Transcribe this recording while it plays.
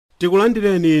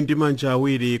Tikulandireni ndi manja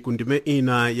awiri ku ndime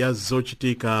ina ya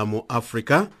zochitika mu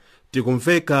Africa.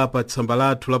 Tikumveka pa tsamba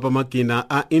lathu lapamakina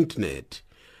a internet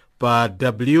pa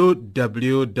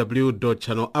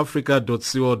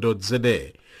www.channelafrica.co.za,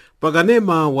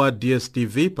 pakanema wa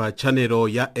DSTV pa channel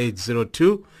ya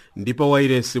 802 ndipo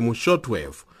wairesi mu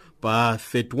shortwave pa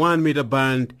 31 meter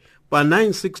band pa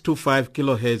 9625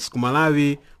 kHz ku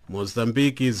Malawi,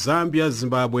 Mozambique, Zambia,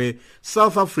 Zimbabwe,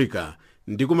 South Africa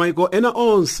ndi kumaiko ena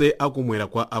onse akumwera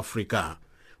kwa Africa.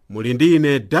 Muli ndi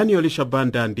ine Daniel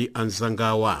Shabanda ndi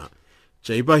anzangawa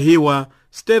Chaipa Hiwa,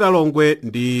 Stella Longwe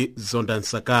ndi Zonda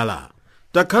Nsakala.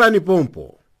 Takhalani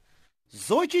pompo.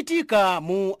 Zochitika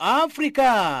mu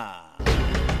Africa.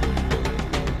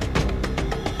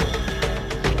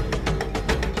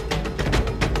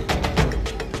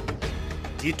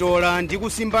 Titola ndi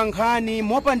kusimba nkhani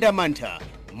mopanda mantha,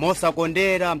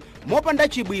 mosakondera, mopanda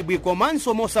chibwibwi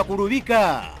komanso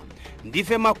mosakulubika.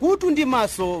 Ndife makutu ndi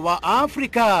maso wa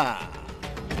Africa.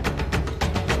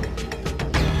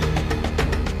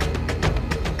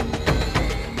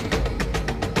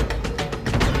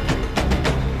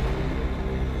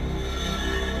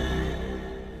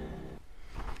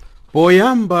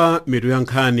 Poyamba mitu ya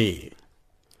nkhani.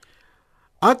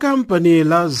 Akampani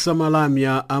la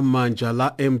zamalamya amanja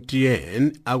la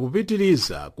MTN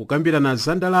akupitiriza kukambirana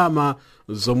za ndalama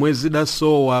zomwe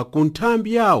zidasowa ku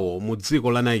nthambi yawo mu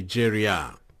dziko la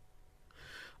Nigeria.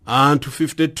 Anthu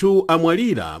 52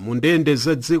 amwalira mu ndende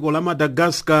za dziko la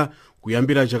Madagascar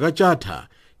kuyambira chaka chatha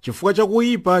chifukwa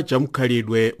chakuyipa cha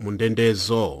mkhalidwe mu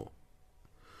ndendezo.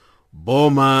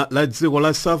 Boma la dziko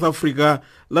la South Africa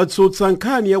latsutsa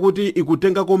nkhani yakuti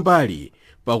ikutengako mbali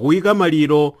pakuyika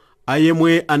maliro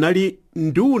ayemwe anali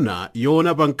nduna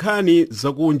yoona pa nkhani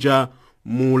zakunja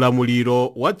mu ulamuliro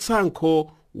wa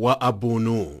tsankho wa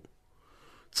abunu.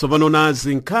 Tsopano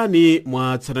nazi nkhani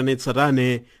mwa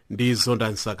tsatanetsatane ndi Zonda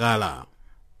Nsakala.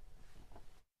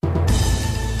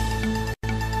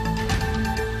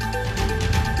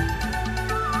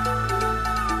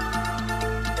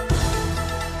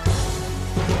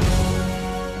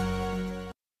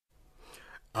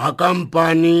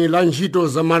 Akampani la ntchito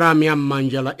zamalamya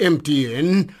m'manja la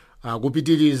MTN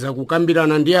akupitiriza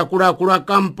kukambirana ndi akuluakulu a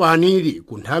kampanili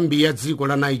ku nthambi ya dziko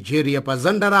la Nigeria pa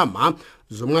za ndalama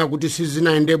zomwe akuti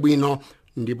sizinayende bwino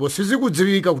ndipo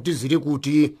sizikudziwika kuti zili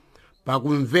kuti.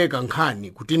 Pakumveka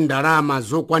nkhani kuti ndalama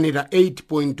zokwanira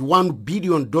 $8.1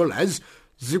 billion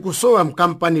zikusowa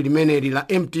mkampani limeneli la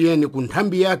MTN ku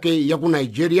nthambi yake ya ku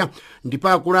Nigeria, ndipo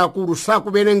akuluakulu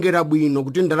sakuwerengera bwino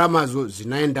kuti ndalamazo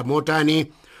zinayenda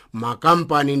motani.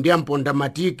 Makampani ndi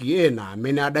ampondamatiki ena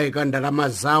amene adayika ndalama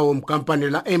zawo mkampani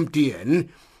la MTN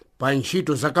pa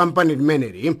ntchito za kampani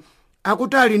limeneli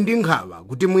akuti ali ndi nkhawa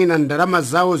kuti mwina ndalama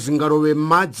zawo zingalowe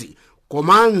m'madzi,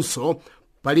 komanso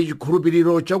pali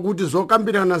chikhulupiriro chakuti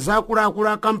zokambirana za akuluakulu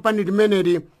a kampani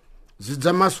limeneli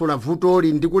zidzamasula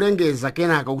vutoli ndi kulengeza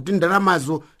kenaka kuti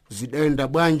ndalamazo zidayenda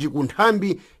bwanji ku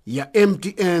nthambi ya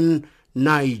MTN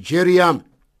Nigeria.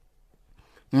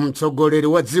 Mtsogoleri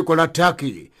wa dziko la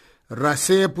Turkey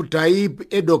Recep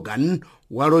Tayyip Erdogan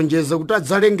walonjeza kuti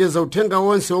adzalengeza uthenga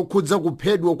wonse okhudza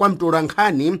kuphedwa kwa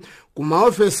mtolankhani ku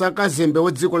maofesi akazembe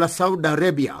wa dziko la Saudi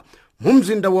Arabia mu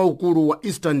mzinda waukulu wa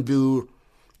Istanbul.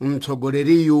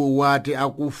 Mtsogoleriyu wati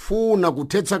akufuna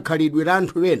kuthetsa khalidwe la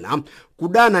anthu ena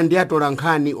kudana ndi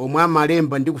atolankhani omwe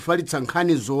amalemba ndi kufalitsa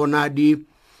nkhani zoonadi.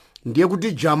 Ndiye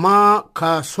kuti Jamal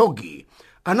Khashoggi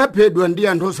anaphedwa ndi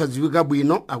anthu osadziwika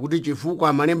bwino akuti chifukwa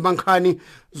amalemba nkhani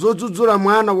zodzudzula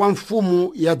mwana wa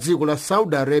mfumu ya dziko la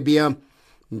Saudi Arabia.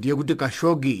 Ndiye kuti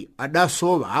Khashoggi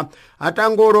adasowa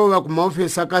atangolowa ku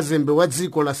maofesi akazembe wa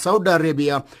dziko la Saudi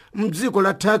Arabia mdziko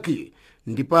la Turkey,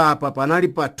 ndipo apa panali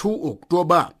pa 2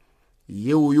 Oktoba.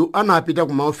 Iye uyu anapita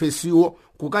ku maofesiwo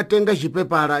kukatenga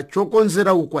chipepala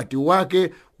chokonzera ukwati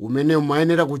wake umene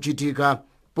umayenera kuchitika.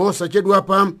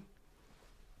 Posachedwapa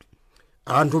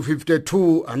anthu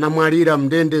 52 anamwalira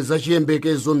mndende za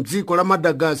chiyembekezo mdziko la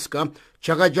Madagascar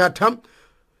chaka chatha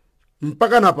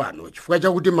mpaka napano chifukwa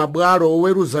chakuti mabwalo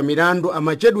oweruza milandu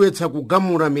amachedwetsa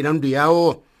kugamula milandu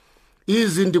yawo.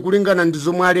 Izi ndikulingana ndi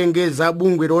zomwe alengeza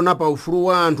bungwe loona pa ufulu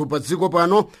wa anthu pa dziko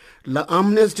pano la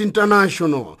Amnesty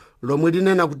International, lomwe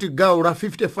linena kuti gawo la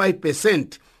 55%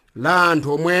 la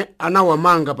anthu omwe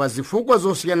anawamanga pa zifukwa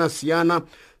zosiyanasiyana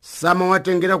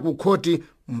samawatengera ku khoti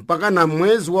mpaka na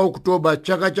mwezi wa Oktoba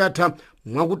chaka chatha,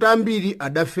 mwakuti ambiri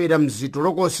adafera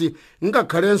mzitolokosi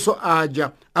ngakhalenso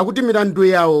aja akuti milandu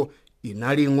yawo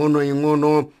inali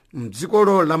ing'onoing'ono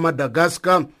mdzikolo la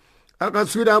Madagascar.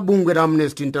 Akatswiri a bungwe la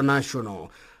Amnesty International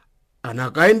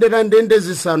anakayendera ndende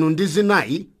zisanu ndi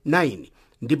zinayi 9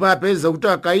 ndipo apeza kuti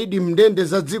akaidi mndende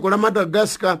za dziko la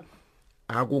Madagascar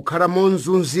akukhala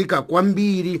monzunzika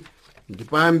kwambiri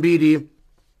ndipo ambiri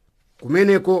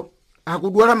kumeneko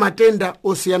akudwala matenda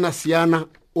osiyanasiyana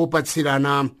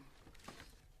opatsirana.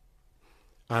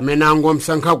 Amene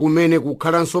angomsankha kumene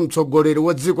kukhalanso mtsogoleri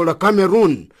wa dziko la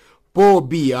Cameroon Paul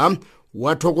Biya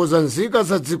wathokoza nzika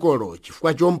za dzikolo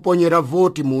chifukwa chomponyera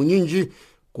voti mu unyinji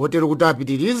kotero kuti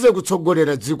apitirize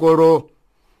kutsogolera dzikolo.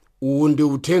 Uwu ndi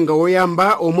uthenga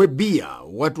woyamba omwe Biya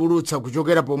watulutsa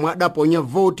kuchokera pomwe adaponya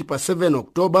voti pa 7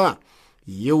 Oktoba.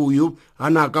 Iye uyu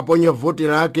anakaponya voti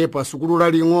lake pa sukulu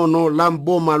laling'ono la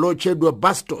mboma lotchedwa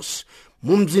Bastos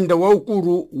mu mzinda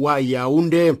waukulu wa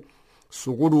Yaounde.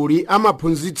 Sukululi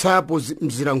amaphunzitsapo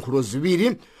mzilankhulo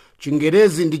ziwiri,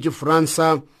 Chingerezi ndi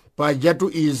Chifaransa. Pajatu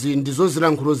izi ndizo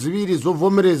zilankhulo ziwiri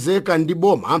zovomerezeka ndi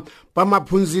boma pa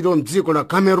maphunziro mdziko la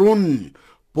Cameroon.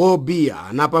 Paul Biya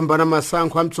anapambana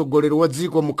masankho a mtsogoleri wa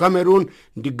dziko mu Cameroon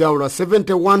ndi gawo la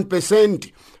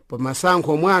 71% pa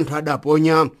masankho omwe anthu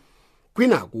adaponya.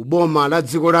 Kwinaku boma la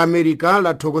dziko la America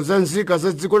lathokoza nzika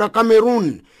za dziko la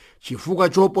Cameroon chifukwa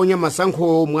choponya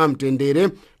masankho omwe amtendere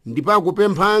ndipo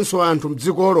akupemphanso anthu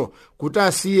mdzikolo kuti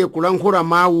asiye kulankhula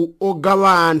mawu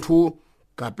ogawa anthu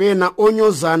kapena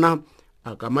onyozana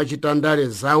akamachita ndale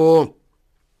zawo.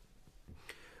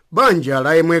 Banja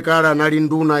la yemwe kale anali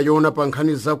nduna yona pa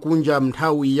nkhani zakunja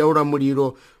mnthawi ya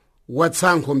ulamuliro wa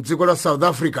tsankho mdziko la South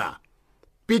Africa,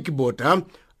 Pikbota,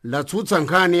 latsutsa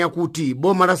nkhani yakuti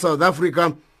boma la South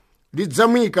Africa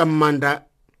lidzamuyika m'manda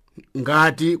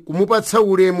ngati kumupatsa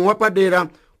ulemu wapadera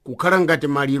kukhala ngati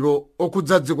maliro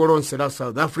okhudza dziko lonse la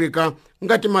South Africa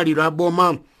ngati maliro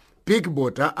aboma.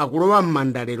 Pikbota akulowa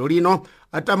m'manda lero lino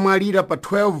atamwalira pa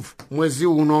 12 mwezi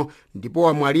uno ndipo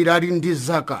wamwalira ali ndi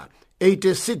zaka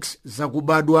 86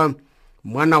 zakubadwa.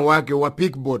 Mwana wake wa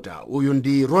Pikbota uyu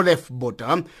ndi Rolef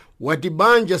Bota wati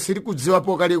banja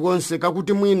silikudziwapo kalikonse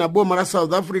kakuti mwina boma la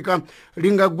South Africa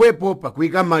lingagwepo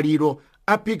pakuyika maliro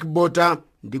a Pikbota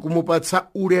ndi kumupatsa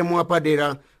ulemu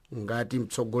wapadera ngati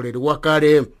mtsogoleri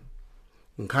wakale.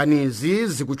 Nkhani izi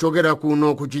zikuchokera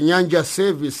kuno ku Chinyanja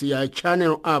service ya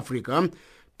Channel Africa,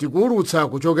 tikuulutsa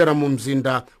kuchokera mu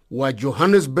mzinda wa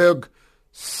Johannesburg,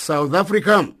 South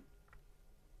Africa.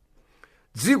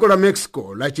 Dziko la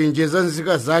Mexico lachenjeza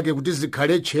nzika zake kuti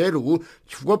zikhale tcheru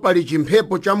chifukwa pali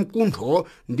chimphepo cha mkuntho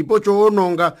ndipo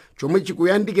choononga chomwe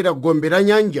chikuyandikira gombe la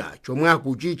nyanja chomwe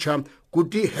akuchitcha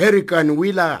kuti Hurricane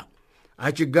Willa.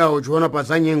 Achigawo choona pa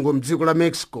zanyengo mdziko la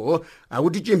Mexico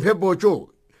akuti chimphepocho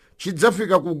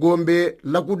chidzafika ku gombe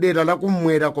lakudera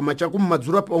lakumwera koma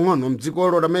chakummadzulo pang'ono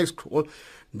mdzikolo la Mexico,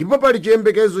 ndipo pali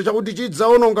chiyembekezo chakuti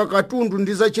chidzaononga katundu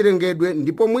ndi zachilengedwe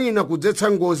ndipo mwina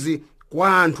kudzetsa ngozi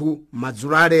kwa anthu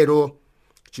madzulo alero.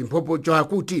 Chimphepocho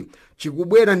akuti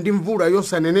chikubwera ndi mvula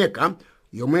yosaneneka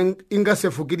yomwe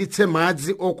ingasefukiritse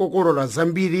madzi okokolola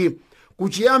zambiri.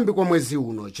 Kuchiyambi kwa mwezi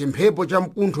uno chimphepo cha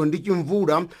mkuntho ndi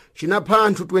chimvula chinapha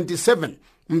anthu 27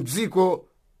 mdziko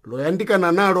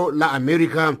loyandikana nalo la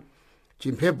America.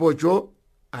 Chimphepocho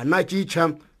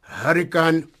anachitcha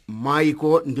Hurricane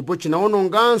Michael ndipo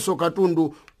chinaononganso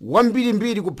katundu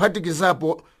wambirimbiri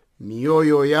kuphatikizapo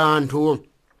miyoyo ya anthu.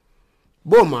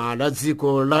 Boma la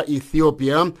dziko la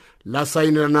Ethiopia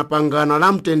lasayinirana pangano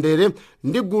la mtendere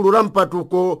ndi gulu la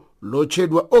mpatuko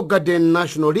lotchedwa Ogaden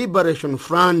National Liberation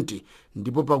Front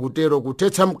ndipo pakutero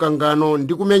kuthetsa mkangano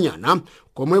ndi kumenyana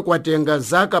komwe kwatenga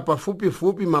zaka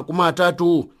pafupifupi makumi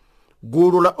atatu.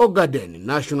 Gulu la Ogaden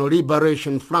National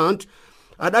Liberation Front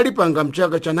adalipanga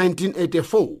mchaka cha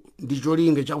 1984 ndi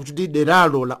cholinga chakuti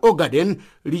deralo la Ogaden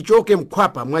lichoke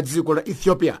mkhwapa mwa dziko la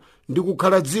Ethiopia ndi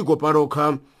kukhala dziko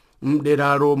palokha.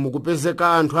 Mderalo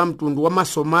mukupezeka anthu a mtundu wa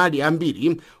Masomali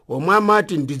ambiri omwe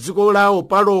amati ndi dziko lawo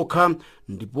palokha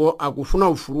ndipo akufuna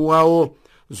ufulu wawo.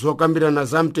 Zokambirana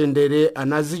za mtendere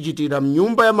anazichitira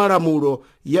mnyumba ya malamulo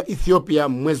ya Ethiopia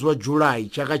mwezi wa Julai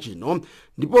chaka chino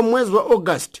ndipo mwezi wa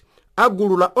August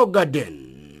agulu la Ogaden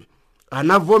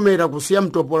anavomera kusiya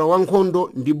mtopola wa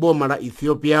nkhondo ndi boma la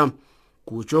Ethiopia.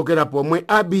 Kuchokera pomwe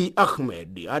Abiy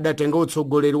Ahmed adatenga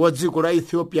utsogoleri wa dziko la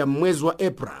Ethiopia mwezi wa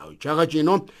April chaka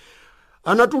chino,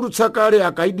 anatulutsa kale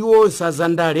akaidi onse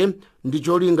azandale ndi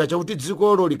cholinga chakuti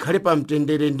dzikolo likhale pa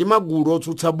mtendere ndi magulu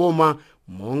otsutsa boma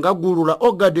monga gulu la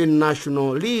Ogaden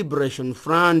National Liberation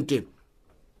Front.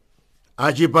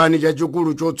 Achipani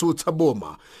chachikulu chotsutsa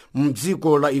boma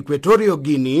mdziko la Equatorial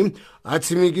Guinea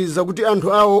atsimikiza kuti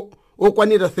anthu awo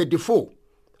okwanira 34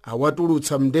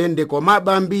 awatulutsa mndende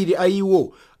komabe ambiri a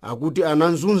iwo akuti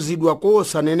anazunzidwa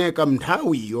kosaneneka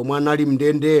mnthawi yomwe anali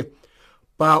mndende.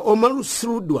 Pa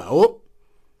omalusidwawo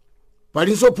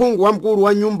palinso phungu wamkulu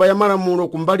wa nyumba ya malamulo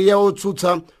kumbali ya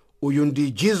otsutsa, uyu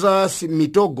ndi Jesus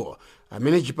Mitogo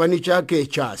amene chipani chake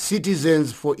cha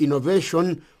Citizens for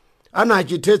Innovation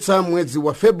anachithetsa mwezi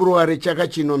wa February chaka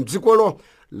chino mdzikolo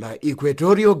la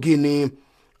Equatorial Guinea.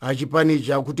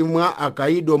 Achipanicha kuti mwa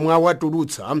akaido mwa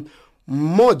watulutsa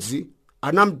mmodzi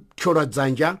anamthyola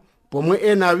dzanja pomwe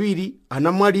ena awiri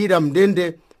anamwalira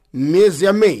mndende m'miyezi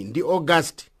ya May ndi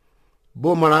August.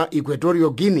 Boma la Equatorial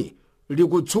Guinea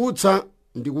likutsutsa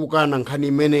ndi kukana nkhani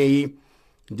imeneyi.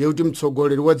 Ndiye kuti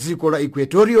mtsogoleri wa dziko la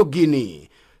Equatorial Guinea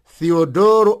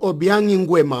Theodore Obiang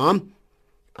Nguema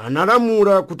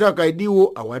analamula kuti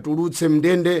akaidiwo awatulutse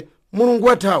mndende mulungu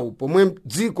wathawu, pomwe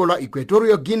dziko la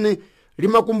Equatorial Guinea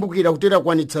limakumbukira kuti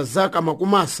lakwanitsa zaka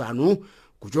 50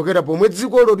 kuchokera pomwe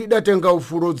dzikolo lidatenga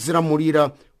ufulu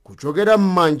odzilamulira kuchokera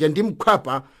m'manja ndi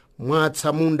mkhwapa mwa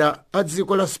atsamunda a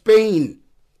dziko la Spain.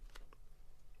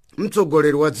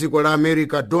 Mtsogoleri wa dziko la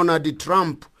America Donald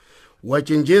Trump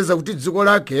wachenjeza kuti dziko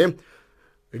lake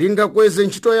lingakweze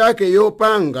ntchito yake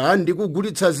yopanga ndi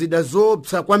kugulitsa zida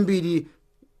zoopsa kwambiri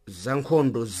za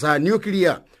nkhondo za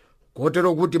nuclear,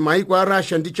 kotero kuti maiko a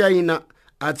Russia ndi China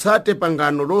atsate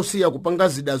pangano losiya kupanga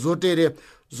zida zotere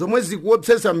zomwe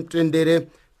zikuopsesa mtendere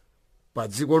pa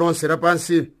dziko lonse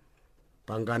lapansi.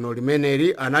 Pangano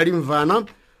limeneli analimvana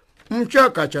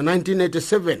mchaka cha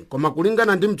 1987, koma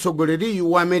kulingana ndi mtsogoleri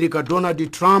wa America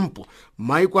Donald Trump,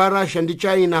 maiko a Russia ndi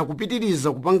China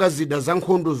akupitiriza kupanga zida za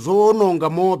nkhondo zoononga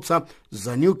moopsa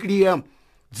za nuclear.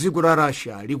 Dziko la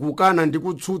Russia likukana ndi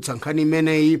kutsutsa nkhani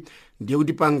imeneyi. Ndiye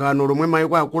kuti pangano lomwe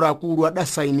maiko akuluakulu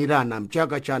adasayinirana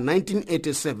mchaka cha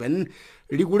 1987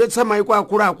 likuletsa maiko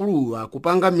akuluakulu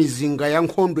kupanga mizinga ya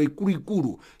nkhondo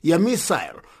ikuluikulu ya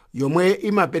missile yomwe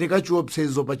imapereka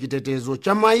chiopsezo pa chitetezo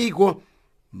cha maiko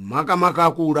makamaka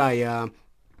aku Ulaya.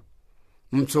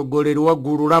 Mtsogoleri wa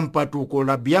gulu la mpatuko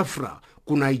la Biafra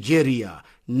ku Nigeria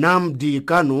Nnamdi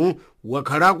Kanu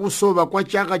wakhala akusowa kwa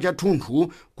chaka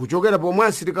chathunthu kuchokera pomwe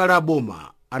asilikali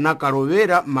aboma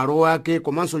anakalowera malo ake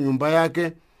komanso nyumba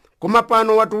yake, koma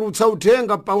pano watulutsa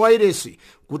uthenga pa wairesi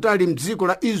kuti ali mdziko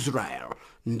la Israel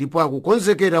ndipo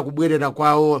akukonzekera kubwerera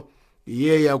kwawo.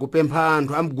 Iye akupempha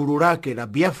anthu amgulu lake la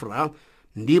Biafra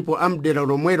ndipo amdera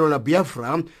lomwelo la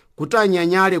Biafra kuti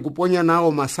anyanyale kuponya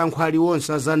nawo masankho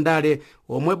aliwonse azandale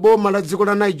omwe boma la dziko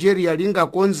la Nigeria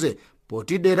lingakonze,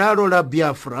 poti deralo la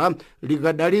Biafra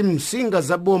likadali msinga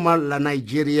za boma la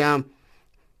Nigeria.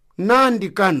 Nnamdi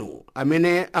Kanu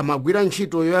amene amagwira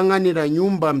ntchito yoyang'anira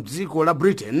nyumba mdziko la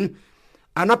Britain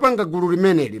anapanga gulu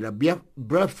limeneli la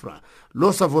Biafra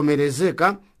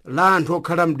losavomerezeka la anthu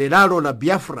okhala mderalo la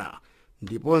Biafra,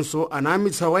 ndiponso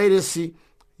anamitsa wairesi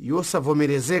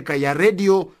yosavomerezeka ya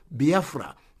Radio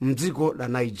Biafra mdziko la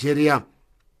Nigeria.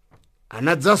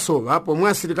 Anadzasowa pomwe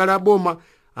asilikali aboma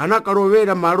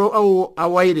anakalowera malo awo a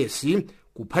wairesi,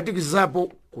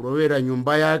 kuphatikizapo kulowera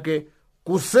nyumba yake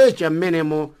kusecha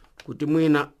mmenemo kuti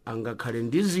mwina angakhale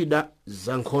ndi zida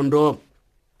za nkhondo.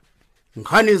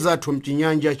 Nkhani zathu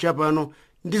mchinyanja chapano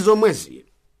ndi zomwezi.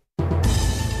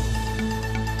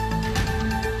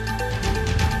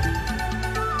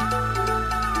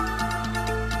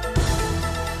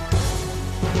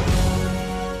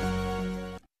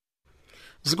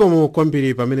 Zikomo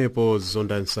kwambiri pamenepo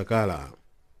Zonda Nsakala.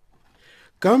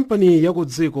 Kampani ya ku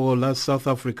dziko la South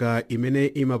Africa imene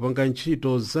imapanga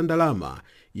ntchito za ndalama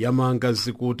yamanga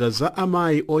zikuta za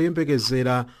amayi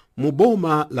oyembekezera mu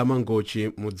boma la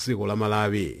Mangochi mu dziko la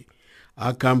Malawi.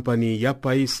 A kampani ya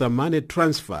Paisa Money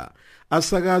Transfer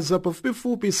asakaza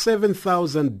pafupifupi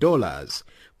 $7,000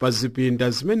 pa zipinda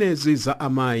zimenezi za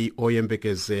amayi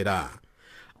oyembekezera.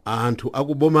 Anthu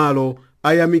akubomalo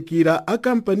ayamikira a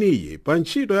kampaniyi pa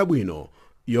ntchito yabwino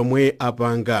yomwe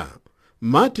apanga.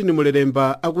 Martin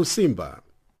Muleremba akusimba.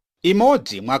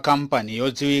 Imodzi mwa kampani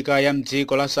yodziwika ya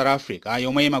mdziko la South Africa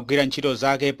yomwe imagwira ntchito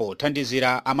zake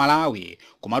pothandizira Amalawi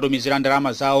kumatumizira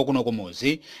ndalama zawo kuno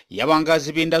kumuzi yapanga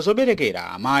zipinda zoberekera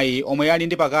amayi omwe ali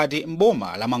ndi pakati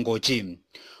mboma la Mangochi.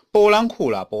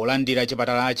 Polankhula polandira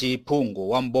chipatalachi phungu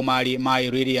wa mbomali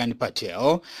Mai Lilian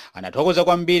Patel anathokoza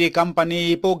kwambiri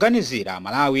kampani poganizira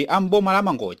Amalawi a mboma la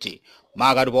Mangochi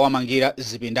makati powamangira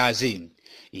zipindazi.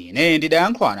 Ine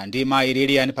ndidayankhwana ndi Mai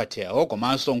Lilian Patel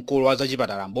komanso mkulu wa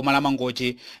zachipatala mboma la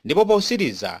Mangochi, ndipo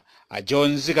posiriza a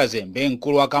John Zikazembe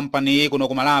mkulu wa kampani kuno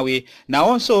ku Malawi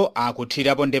nawonso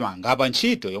akuthirapo ndemanga pa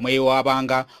ntchito yomwe iwo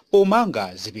apanga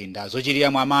pomanga zipinda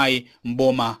zochirira mwa amayi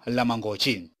mboma la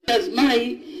Mangochi.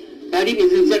 Mai alibe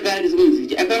zizakali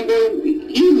zimwe akango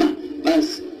ima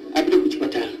basi apite ku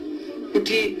chipatala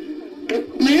kuti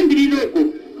mayambiriroko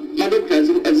madokta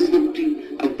azizwe kuti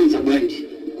akupenza bwanji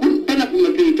pana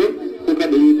kumapito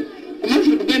kukabenyika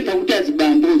kumafika kupempa kuti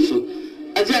azibamboso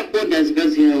aziakonda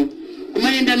azikazi yawo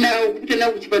kumayenda nawo kupita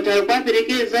nawo kuchipatala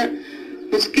kwaperekeza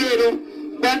kusikero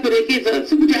kwaperekeza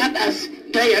sikuti abasi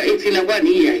taya etsina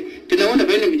kwani iya tinaona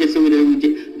pamene vichasewera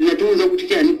kuti zinatiuza kuti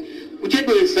chani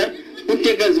kuchedwesa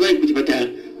kuteka ziwayi kuchipatala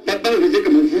papapezeka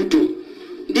mavuto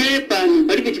ndiye pano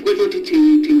palibe chikwe choti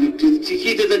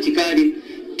tichite za chikale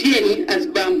tiyeni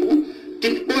azibambo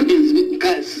tikonde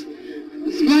mkazi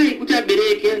zimayi kuti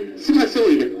abereke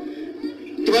simasewera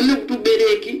tipanena kuti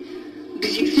ubereki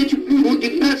ndichikise chikulu ndi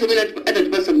mphatso imene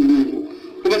atatipasa Mulungu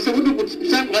kupasa kuti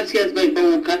msango asiya azimayi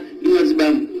paokha inu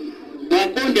azibambo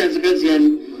mwakonde azikazi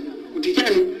yanu kuti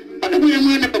chani pakabwera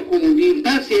mwana pakomo ndi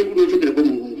mphatso yaikulu yochokera kwa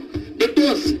Mulungu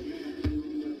ndiponse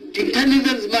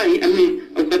tithandiza azimayi amene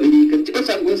akukabereka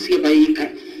osangonsiya payekha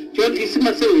choti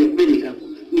simasewera kubereka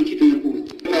ni chito yakulu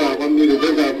kwambiri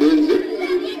kweka bwenzi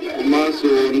komanso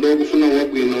ndokufuna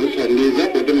wabwino kuthandiza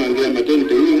kuti mangira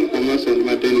matende winu komanso ndi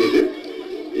matendere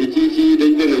ichichi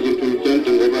techitenga chinthu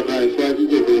chamtengo wapatali chifukwa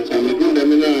chichepetsa mitunda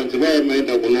amene azimayi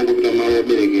amayenda kuno kupita malo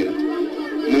oberekera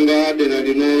monga adera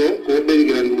linolo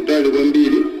koberekera ndi kutali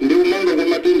kwambiri ndi kumanga kwa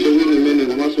matende winu imene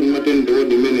komanso ndi matende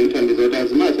wodi imene ithandiza kuti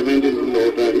azimayi amayende mtunda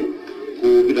wotali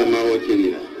kupita malo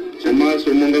ochirira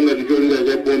komanso monga ngati cholinga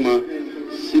cha boma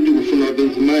sitikufuna kuti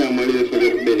mzimayi amwalire chifukwa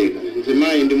chakubereka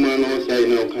mzimayi ndi mwana wonse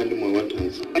ayina okhala ndi moyo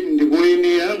wathanzi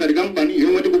ndikuyenera ngati kampani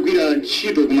yomwe tikugwira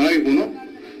ntchito kumalawi kuno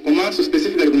komanso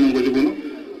specifically kumongozi kuno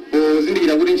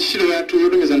pozindikira kuti ntchito yathu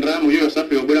yotumiza ndalama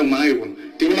yosafe yobwera kumalawi kuno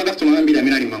tini makasitoma ambiri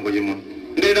amene ali mmangozi muno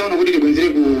nditaona kuti tibwenzere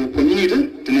ku community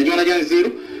tinachiona cha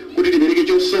nzeru kuti tibereke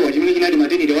chosowa chimene chinali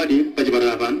maternity ward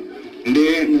pachipatala pano ndi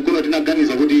mkuno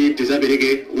tinaganiza kuti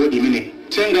tizabereke wodi imene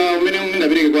tenga umene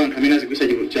mungabereke kwa anthu amene azigwisa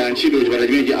cha ntchito chipatala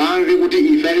chimenechi amve kuti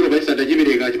ife aliro paisa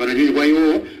tachibereka chipatala chimenechi kwa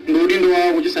iwo ndi udindo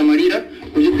wawo kuchisamalira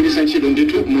kuchigwiritsa ntchito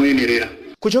ndithu moyenerera.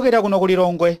 Kuchokera kuno ku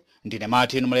Lilongwe ndine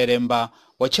Martin Mleremba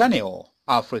wa Channel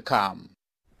Africa.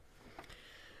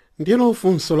 Ndilo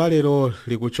funso la lero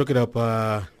likuchokera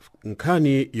pa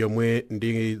nkhani yomwe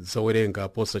ndizawerenga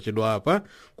posachedwa apa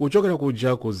kuchokera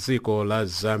kuja ku dziko la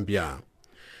Zambia.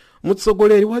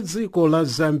 Mtsogoleri wa dziko la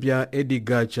Zambia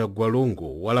Edgar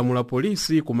Chagwalungu walamula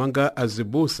polisi kumanga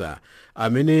azibusa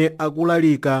amene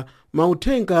akulalika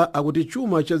mauthenga akuti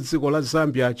chuma cha dziko la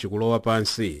Zambia chikulowa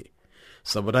pansi.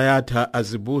 Sabata yatha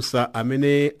azibusa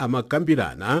amene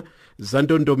amakambirana za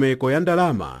ndondomeko ya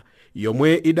ndalama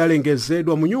yomwe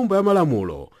idalengezedwa mu nyumba ya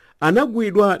malamulo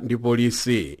anagwidwa ndi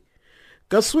polisi.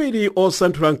 Kaswiri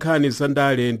osanthula nkhani za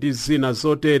ndale ndi zina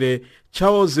zotere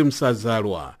Charles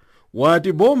Msazalwa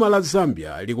wati boma la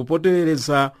Zambia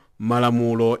likupoterereza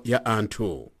malamulo ya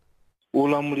anthu.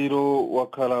 Ulamuliro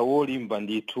wakhala wolimba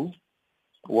ndithu,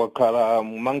 wakhala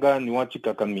mumangani wa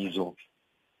chikakamizo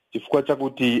chifukwa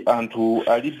chakuti anthu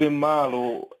alibe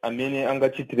malo amene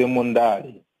angachitiremo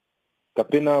ndale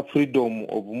kapena freedom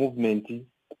of movement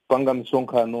kupanga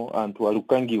misonkhano anthu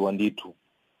alikukangiwa ndithu.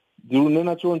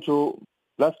 Zilunena choncho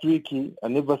last week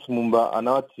Anevas Mumba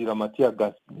anawatira Matia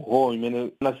Gas ho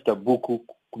imene anachita buku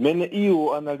kumene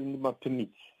iwo anali ndi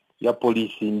mapemiti ya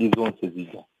polisi ndi zonse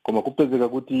zija koma kupezeka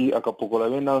kuti akapokola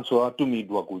wenanso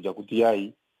atumidwa kuja kuti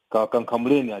yayi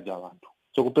kankhamuleni aja anthu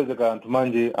so kupezeka anthu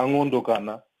manje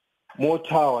ang'ondokana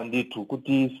mothawa ndithu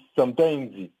kuti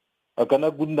sometimes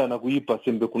akanagundana kuipa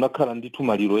sembe kunakhala ndithu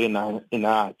maliro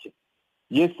ena ache.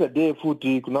 Yesterday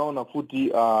futi kunaona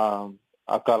futi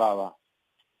akalawa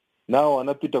nao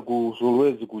anapita ku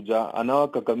Solwezi kuja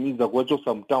anawakakamiza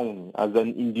kuwachosa mtown as an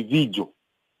individual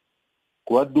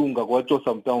kuwadunga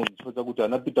kuwachosa mtown chifukwa kuti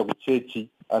anapita ku chechi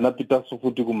anapita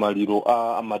futi ku maliro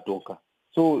amatoka.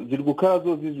 So zili kukhala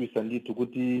zozizwisa ndithu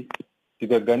kuti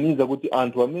tikaganiza kuti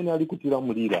anthu amene ali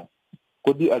kutilamulira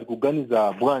kodi ali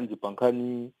kuganiza bwanji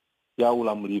pankhani ya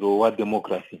ulamuliro wa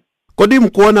democracy. Kodi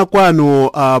mkuona kwanu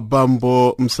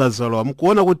bambo Msazalwa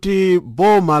mkuona kuti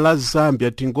boma la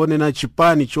Zambia tingonena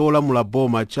chipani cholamula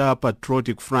boma cha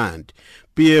Patriotic Front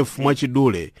PF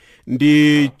mwachidule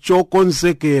ndi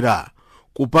chokonzekera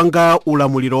kupanga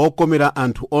ulamuliro okomera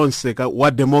anthu onse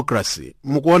wa democracy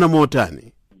mkuona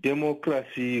motani?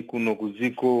 Democracy kuno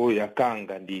kuziko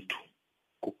yakanga ndithu.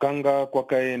 Kukanga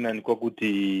kwakaena ni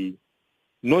kwakuti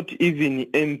not even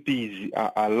MPs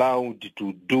are allowed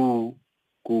to do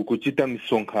kuchita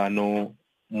misonkhano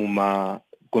muma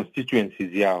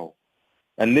constituencies yao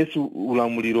unless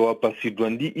ulamuliro wapasidwa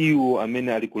ndi iwo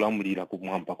amene ali kulamulira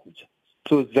kumwamba kuja.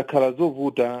 So zakhala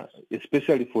zovuta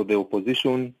especially for the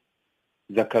opposition,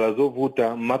 zakhala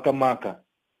zovuta makamaka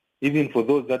even for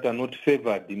those that are not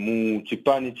favored mu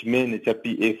chipani chimene cha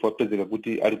PF wapezeka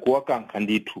kuti alikuwakankha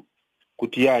ndithu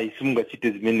kuti yayi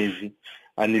simungachite zimenezi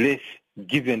unless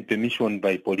given permission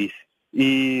by police.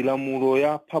 Ilamulo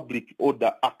ya Public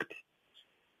Order Act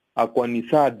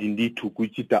akwanisadi ndithu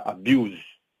kuchita abuse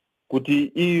kuti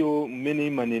iyo mmene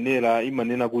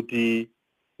imanena kuti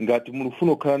ngati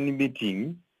mulufuna kukhala ni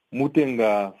meeting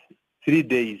mutenga 3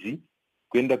 days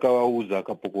kwenda kawauza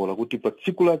akapokola kuti pa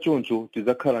tsiku la choncho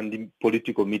tizakhala ndi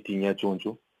political meeting ya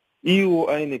choncho. Iwo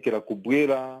ayenekera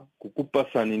kubwera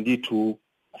kukupasani ndithu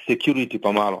security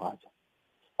pamalo aja.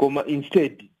 Koma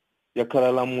instead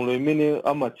yakhala lamulo imene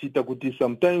amachita kuti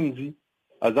sometimes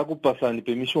azakupasani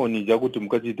permission jakuti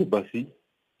mukachite basi.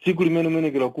 Siku limene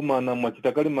menekera kumana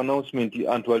mwachita kali announcement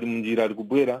anthu ali munjira ali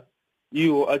kubwera,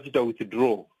 iwo achita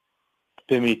withdraw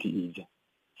permit ija.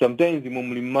 Sometimes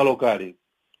mumuli mmalo kale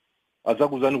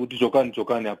azakuzani kuti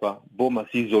chokani apa boma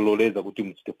sizololeza kuti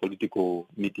muchite political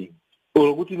meeting.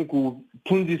 Olo kuti ni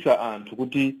kuphunzitsa anthu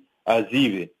kuti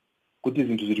azive kuti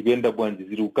zinthu ziri kuyenda bwanji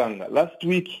ziri ukanga. Last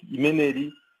week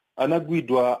imeneli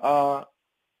anagwidwa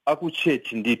aku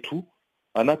church ndithu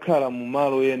anakhala mu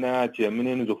malo ena ache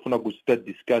amene nizofuna kuchita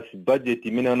discuss budget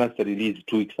imene anasa release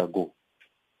 2 weeks ago.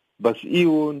 Basi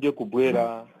iwo ndiye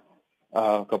kubwera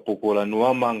kapokola ni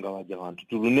wamanga waja wantu.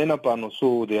 Tulunena pano,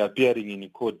 so they are appearing in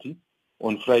court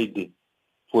on Friday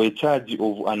for a charge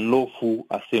of unlawful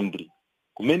assembly.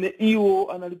 Kumene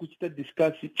iwo anali kuchita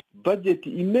discuss budget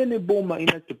imene boma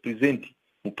inacho present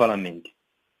mu parliament.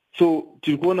 So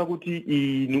tilikuona kuti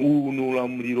ni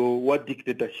ulamuliro wa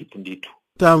dictatorship ndithu.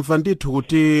 Tamva ndithu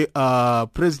kuti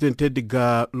President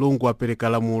Edgar Lungu apereka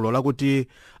lamulo lakuti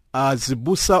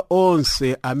azibusa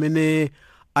onse amene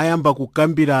ayamba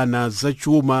kukambirana za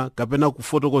chuma kapena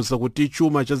kufotokoza kuti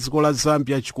chuma cha dziko la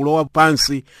Zambia chikulowa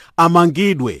pansi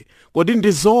amangidwe. Kodi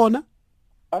ndizoona?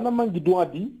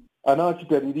 Anamangidwadi,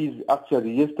 anawachita release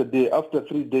actually yesterday after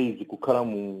 3 days kukhala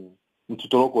mu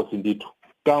mtutolokosi ndithu.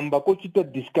 Kamba kochita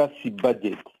discuss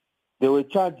budget. They were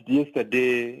charged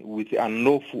yesterday with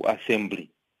unlawful assembly.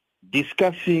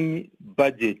 Discussing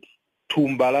budget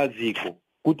tumbala ziko.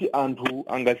 Kuti anthu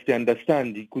angasi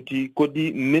understand kuti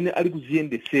kodi mmene ali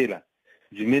kuziyendesera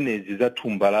zimene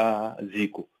zizatumbala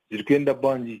ziko. Ziri kuyenda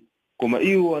bwanji. Koma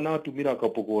iwo anawatumira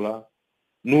akapokola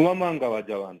nuwamanga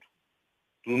waja wantu.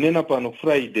 Tunena pano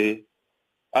Friday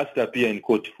after appear in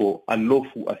court for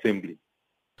unlawful assembly.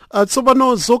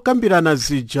 Tsopano zokambirana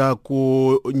zija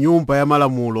ku nyumba ya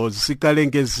malamulo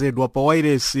zikalengezedwa pa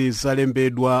wairesi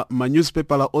zalembedwa ma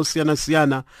newspaper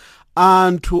osiyanasiyana,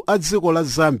 anthu a dziko la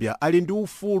Zambia ali ndi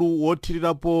ufulu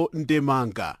wothirirapo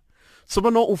ndemanga.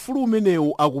 Tsopano ufulu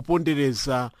umenewu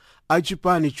akupondereza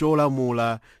achipani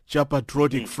cholamula cha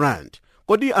Patriotic Front.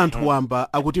 Kodi anthu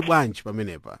wamba akuti bwanji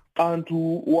pamenepa?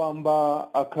 Anthu wamba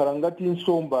akhala ngati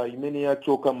nsomba imene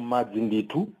yachoka m'madzi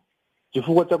ndithu,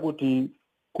 chifukwa chakuti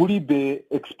kulibe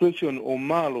expression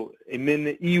omalo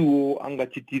imene iwo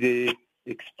angachitire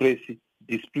express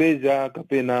displeasure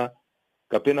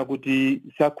kapena kuti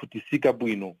sakutisika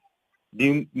bwino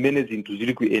ndi mmene zinthu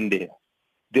ziri kuyendera.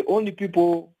 The only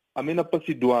people amene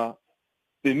apasidwa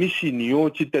permission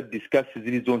yochita discuss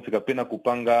zili zonse kapena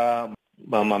kupanga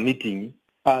ma meeting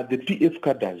are the PF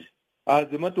cadres. As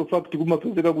a matter of fact,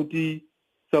 kumapezeka kuti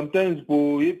sometimes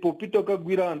po pita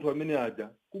kagwira anthu amene aja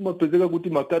kumapezeka kuti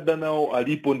makada nawo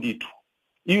alipo ndithu.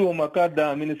 Iwo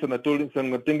makada amene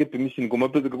sanatenge permission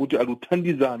kumapezeka kuti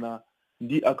aluthandizana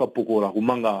ndi akapokola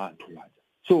kumanga anthu aja.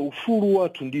 So ufulu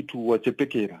wathu ndithu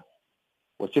wachepekera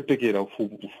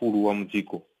ufulu wa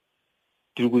mdziko.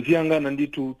 Tilikuziyangana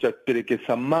ndithu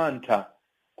chaperekesa mantha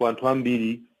kwa anthu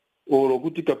ambiri, olo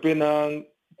kuti kapena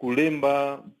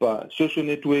kulemba pa social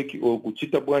network o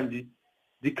kuchita bwanji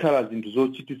zikhala zinthu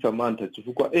zochitisa mantha,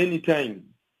 chifukwa anytime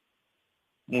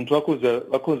munthu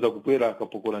akonza kupera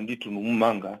akapokola ndithu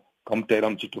numumanga kamutaira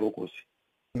mchitolokosi.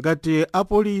 Ngati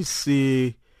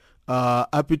apolisi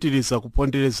apitiriza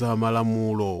kupondereza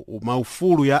malamulo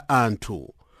maufulu ya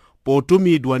anthu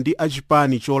potumidwa ndi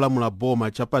achipani cholamula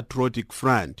boma cha Patriotic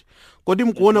Front, kodi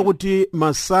mkuona kuti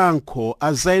masankho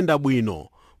azayenda bwino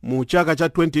mu chaka cha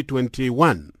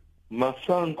 2021?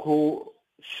 Masankho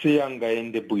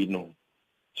siyangaende bwino,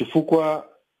 chifukwa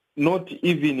not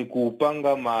even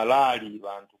kupanga malali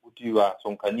bantu kuti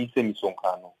basonkhanise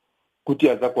misonkhano kuti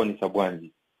azakwanisa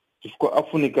bwanji, chifukwa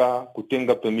afunika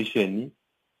kutenga permission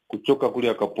kuchoka kuli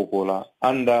akapokola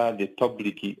under the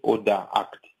Public Order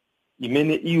Act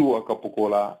imene iwo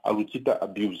akapokola aluchita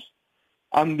abuse.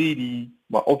 Ambiri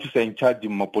ma officer in charge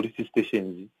ma police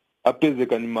stations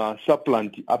apezeka ni ma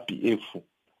supplant APF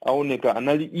aoneka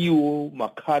anali iwo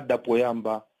makada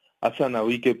poyamba asana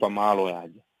wike pa malo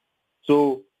yaja.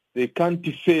 So they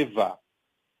can't favor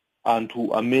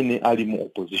anthu amene ali mu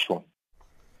opposition.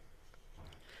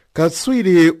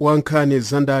 Katswiri wankhani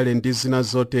zandale ndi zina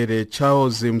zotere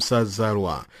Charles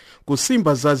Msazalwa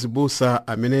kusimba za zibusa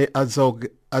amene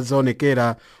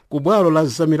adzaonekera ku bwalo la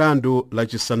zamilandu la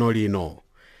chisanu lino.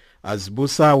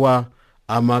 Azibusawa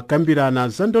amakambirana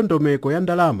za ndondomeko ya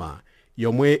ndalama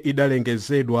yomwe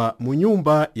idalengezedwa mu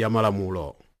nyumba ya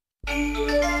malamulo.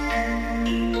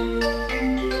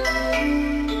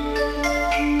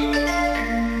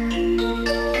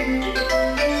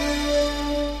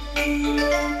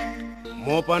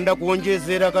 mopanda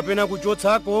kuonjezera kapena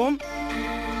kuchotsako,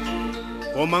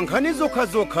 koma nkhani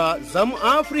zokhazokha za mu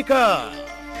Africa.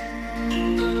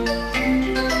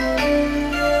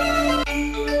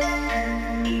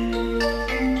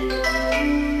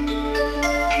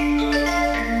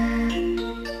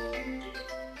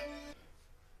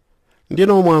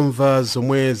 Ndino mwamva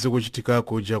zomwe zikuchitika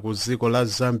kuja ku dziko la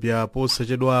Zambia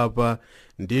posachedwa apa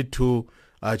ndithu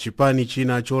chipani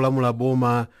china cholamula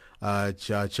boma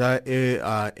cha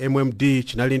MMD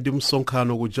chinali ndi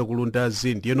msonkhano kuja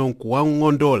kulundazi ndiyeno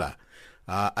nkuwang'ondola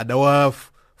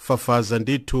adawafafaza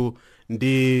ndithu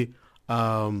ndi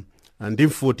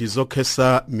mfuti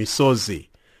zokhesa misozi.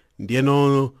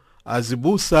 Ndiyeno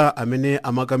azibusa amene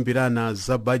amakambirana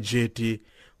za bajeti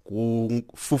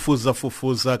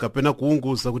kufufuza kapena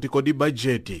kuunguza kuti kodi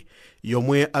bajeti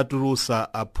yomwe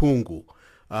atulusa aphungu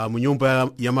mu nyumba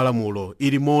ya malamulo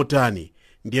ili motani.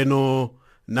 Ndiyeno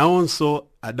nawonso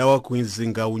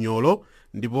adawakwinzinga unyolo,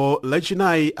 ndipo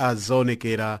lachinayi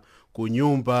azaonekera ku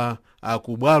nyumba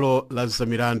ku bwalo la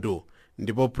zamilandu.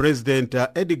 Ndipo President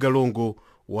Edgar Lungu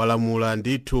walamula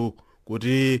ndithu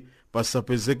kuti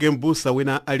pasapezeke mbusa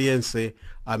wina aliyense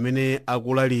amene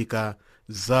akulalika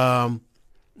za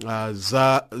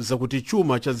kuti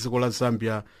chuma cha dziko la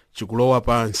Zambia chikulowa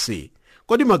pansi.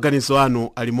 Kodi maganizo anu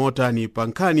ali motani pa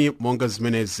nkhani monga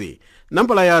zimenezi?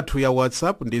 Nambala yathu ya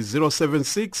WhatsApp ndi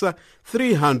 076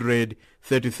 300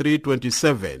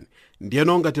 3327.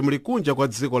 Ndiyeno ngati muli kunja kwa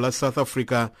dziko la South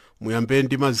Africa muyambe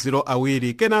ndi maziro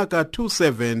awiri kenaka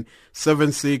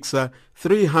 2776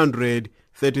 300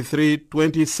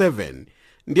 3327.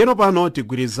 Ndiyeno pano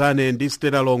tigwirizane ndi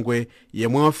Stella Longwe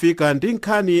yemwe wafika ndi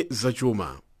nkhani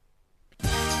zachuma.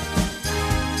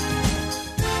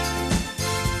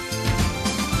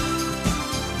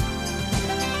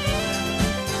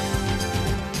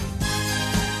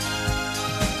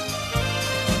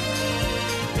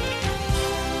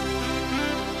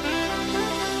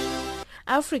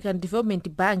 African Development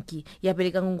Bank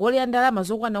yapereka ngongole ya ndalama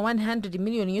zokwana $100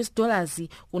 million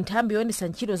ku nthambi yoonesa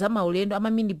ntchito za maulendo ama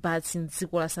minibus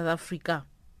m'dziko la South Africa.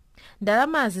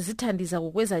 Ndalamazi zithandiza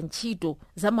kukweza ntchito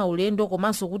za maulendo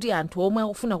komanso kuti anthu omwe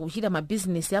akufuna kuchita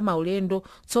mabizinesi ya maulendo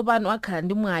tsopano akhala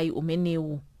ndi mwayi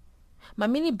umenewu.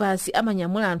 Maminibus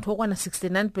amanyamula anthu okwana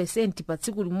 69% pa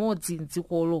tsiku limodzi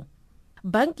m'dzikolo.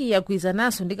 Banki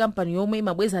yagwirizananso ndi kampani yomwe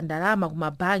imabweza ndalama ku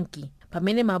mabanki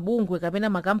pamene mabungwe kapena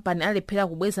makampani alephera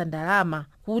kubweza ndalama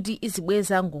kuti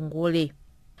izibweza ngongole.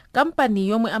 Kampani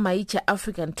yomwe amayitcha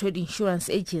African Trade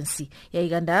Insurance Agency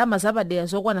yayika ndalama zapadera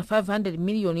zokwana $500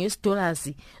 million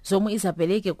zomwe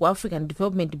izapereke ku African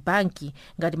Development Bank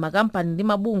ngati makampani ndi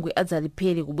mabungwe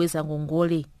adzalephere kubweza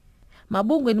ngongole.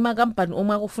 Mabungwe ndi makampani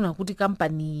omwe akufuna kuti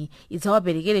kampani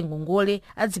idzawaperekere ngongole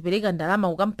adzipereka ndalama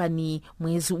ku kampani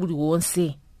mwezi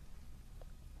uliwonse.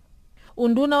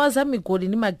 Unduna wa zamigodi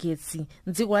ndi magetsi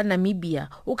m'dziko la Namibia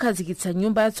ukhazikitsa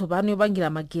nyumba yatsopano yopangira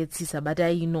magetsi sabata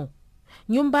ino.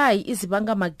 Nyumbayi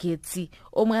izipanga magetsi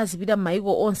omwe azipita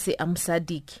m'mayiko onse a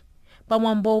SADC.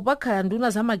 Pamwambo pakhala nduna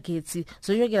za magetsi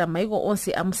zochokera m'mayiko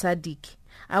onse a SADC.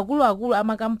 Akuluakulu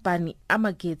amakampani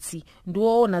amagetsi ndi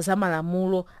woona za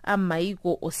malamulo a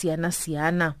m'mayiko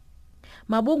osiyanasiyana.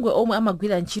 Mabungwe omwe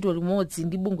amagwira ntchito limodzi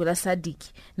ndi bungwe la SADC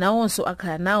nawonso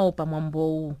akhala nawo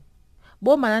pamwambowu.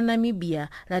 Boma la Namibia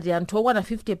lati anthu okwana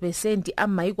 50% a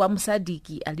m'mayiko a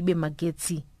SADC alibe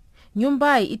magetsi.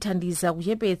 Nyumbayi ithandiza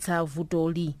kuchepetsa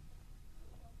vutoli.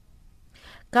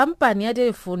 Kampani ya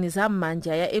telefoni za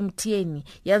m'manja ya MTN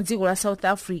ya dziko la South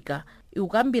Africa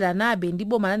ikukambiranabe ndi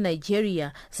boma la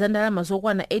Nigeria za ndalama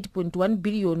zokwana $8.1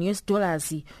 billion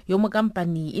yomwe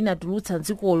kampani inatulutsa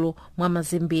dzikolo mwa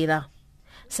mazembera.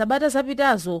 Sabata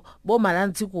zapitazo boma la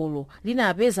dzikolo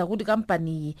linapeza kuti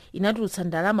kampaniyi inatulutsa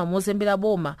ndalama mozembera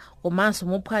boma komanso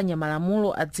mophwanya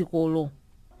malamulo a dzikolo.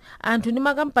 Anthu ndi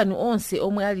makampani onse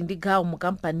omwe ali ndi gawo mu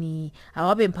kampaniyi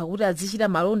awapempha kuti azichita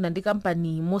malonda ndi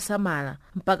kampaniyi mosamala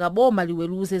mpaka boma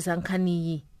liweruze za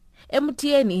nkhaniyi.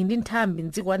 MTN ili ndi nthambi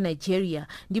m'dziko la Nigeria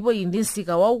ndipo ili ndi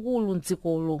msika waukulu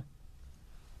m'dzikolo.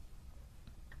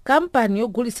 Kampani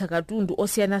yogulitsa katundu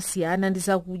osiyanasiyana ndi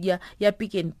zakudya ya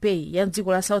Pick n Pay ya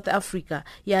dziko la South Africa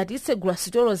yati itsegula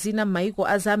sitolo zina m'mayiko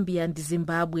a Zambia ndi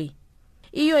Zimbabwe.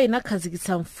 Iyo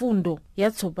inakhazikitsa mfundo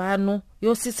yatsopano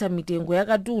yositsa mitengo ya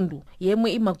katundu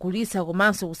yemwe imagulitsa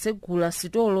komanso kusegula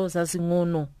sitolo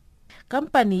zazing'ono.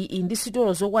 Kampani iyi ndi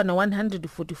sitolo zokwana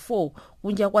 144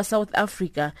 kunja kwa South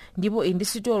Africa ndipo iyi ndi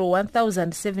sitolo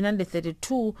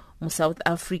 1732 mu South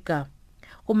Africa.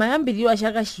 kumayambiriro a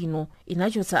chaka chino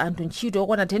inachotsa anthu ntchito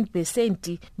okwana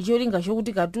 10% ndi cholinga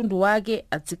chokuti katundu wake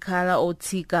azikhala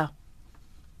otsika.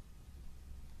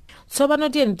 Tsopano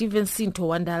tiyeni timve msintho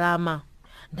wa ndalama.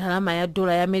 Ndalama ya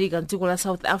dola ya America mdziko la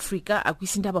South Africa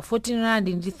akuisintha pa 14 rand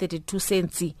ndi 32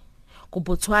 cents. Ku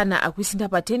Botswana akuisintha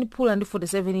pa 10 pula ndi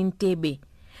 47 ntebe.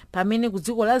 Pamene ku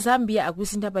dziko la Zambia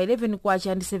akuisintha pa 11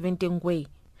 kwacha ndi 70 ngwe.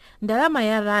 Ndalama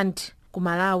ya rand ku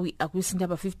Malawi akuisintha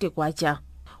pa 50 kwacha.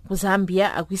 Ku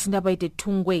Zambia akuisintha pa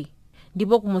 82 ngwe.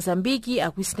 Ndipo ku Mozambiki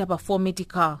akuisintha pa 4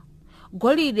 metikal.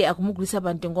 Golide akumugulisa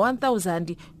pa mtengo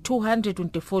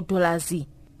 $1,224.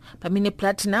 Pamene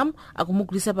platinum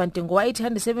akumugulisa pa mtengo wa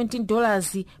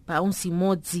 $817 pa ounce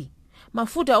imodzi.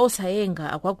 Mafuta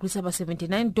osayenga akuagulisa pa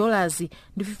 $79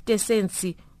 ndi 50 cents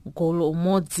golo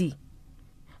umodzi.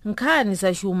 Nkhani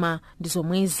za chuma ndi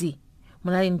zomwezi.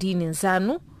 Munali ndine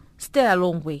nzanu Stella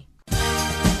Longwe.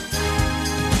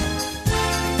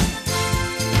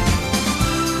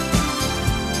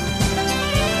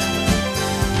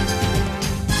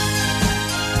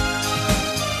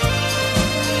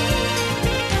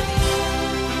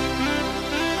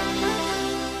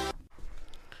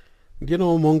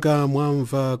 Ndino monga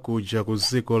mwamva kuja ku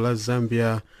dziko la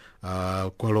Zambia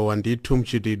kwalowa ndithu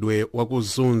mchitidwe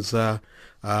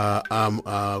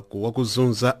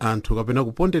wakuzunza anthu kapena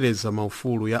kupondereza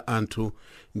maufulu ya anthu.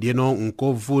 Ndiyeno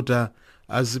nkovuta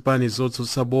azipani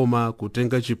zotsutsa boma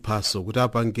kutenga chiphaso kuti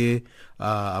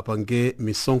apange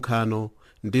misonkhano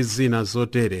ndi zina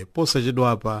zotere.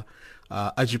 Posachedwapa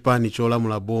achipani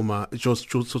cholamula boma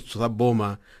chotsutsa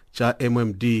boma cha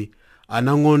MMD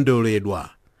anang'ondoledwa.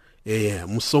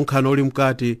 Msonkhano uli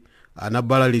mkati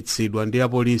anabalalitsidwa ndi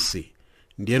apolisi.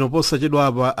 Ndiyeno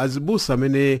posachedwapa azibusa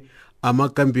amene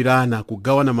amakambirana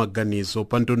kugawana maganizo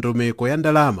pa ndondomeko ya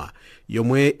ndalama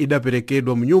yomwe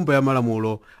idaperekedwa mu nyumba ya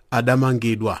malamulo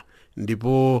adamangidwa.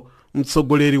 Ndipo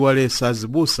mtsogoleri walesa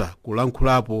azibusa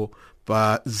kulankhulapo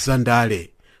pa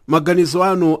zandale. Maganizo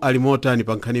anu ali motani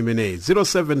pa nkhani imeneyi?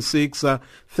 076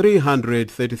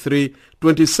 333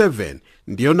 27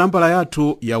 ndiyo nambala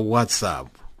yathu ya WhatsApp.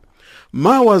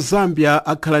 Mawa Zambia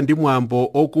akhala ndi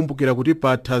mwambo okumbukira kuti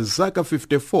patha zaka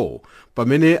 54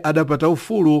 pamene adapata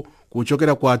ufulu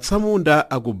kuchokera kwa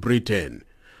atsamunda aku Britain.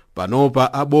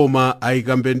 Panopa aboma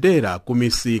ayika mbendera ku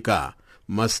misika,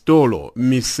 masitolo,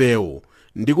 misewu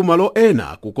ndi kumalo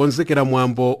ena kukonzekera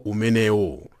mwambo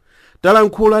umenewu.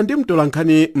 Talankhula ndi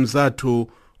mtolankhani mzathu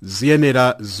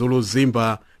Ziyenera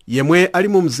Zuluzimba yemwe ali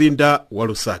mu mzinda wa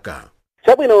Lusaka.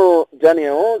 Chabwino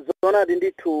Daniel, zonadi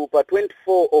ndithu pa 24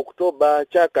 Oktoba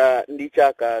chaka ndi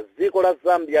chaka dziko la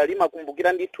Zambia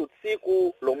limakumbukira ndithu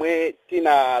tsiku lomwe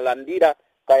tinalandira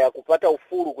kaya kupata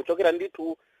ufulu kuchokera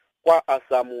ndithu kwa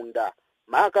atsamunda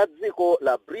maka dziko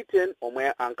la Britain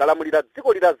omwe ankalamulira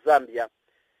dziko la Zambia.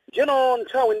 Njeno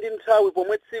nthawi ndi nthawi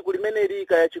pomwe tsiku limeneli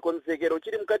kaya chikonzekero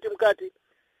chili mkati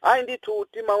ayi ndithu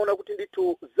timaona kuti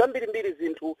ndithu zambirimbiri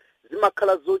zinthu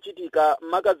zimakhala zochitika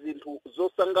maka zinthu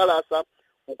zosangalasa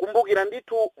kukumbukira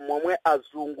ndithu momwe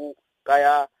azungu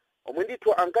kaya omwe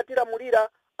ndithu ankatilamulira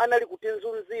anali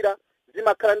kutinzunzira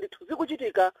zimakhala ndithu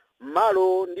zikuchitika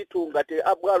malo ndithu ngati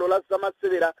abwalo la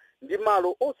zamasewera ndi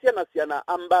malo osiyanasiyana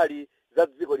ambali za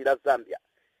dziko la Zambia.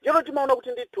 Njeno timaona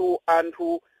kuti ndithu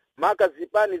anthu maka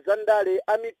zipani za ndale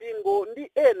amipingo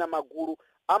ndi ena magulu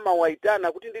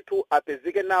amawaitana kuti ndithu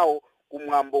apezeke nawo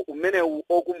kumwambo umenewu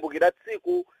okumbukira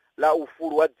tsiku la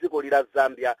ufulu wa dziko la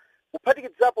Zambia.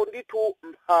 Kuphatikizapo ndithu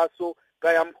mphaso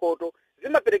kaya mphoto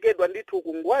zimaperekedwa ndithu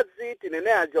ku ngwazi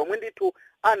tinene aja omwe ndithu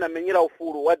anamenyera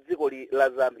ufulu wa dziko la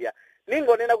Zambia.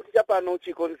 Ningonena kuti chapano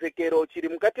chikonzekero chili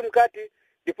mkati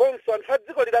ndiponso anthu a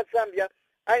dziko la Zambia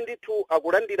ayi ndithu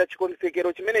akulandira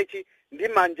chikonzekero chimenechi ndi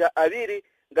manja awiri,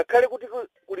 ngakhale kuti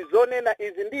kuli zonena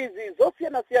izi ndi izi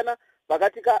zosiyanasiyana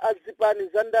pakati ka azipani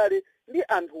za ndale ndi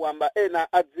anthu wamba ena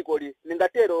a dzikoli.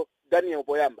 Ningatero Daniel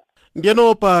poyamba.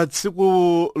 Ndiyeno pa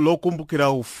tsiku lokumbukira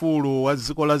ufulu wa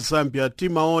dziko la Zambia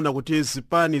timaona kuti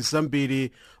zipani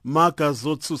zambiri maka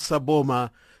zotsutsa boma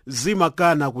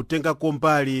zimakana kutenga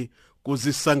kombali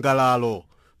kuzisangalalo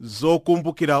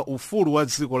zokumbukira ufulu wa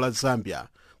dziko la Zambia.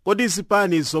 Kodi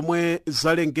zipani zomwe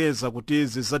zalengeza kuti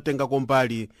zizatenga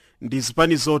kombali ndi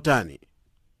zipani zotani?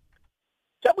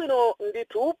 Chabwino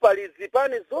ndithu pali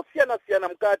zipani zosiyanasiyana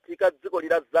mkati ka dziko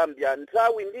la Zambia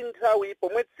nthawi ndi nthawi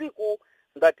pomwe tsiku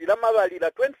ngati la mabalira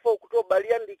 24 Oktoba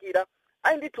liyandikira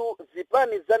ayi ndithu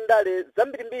zipani za ndale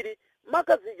zambirimbiri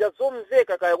maka zija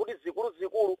zomveka kaya kuti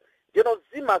zikuluzikulu njeno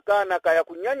zimakana kaya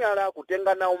kunyanyala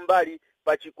kutenga nawo mbali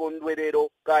pa chikondwerero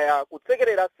kaya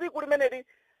kutsekerera tsiku limeneli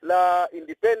la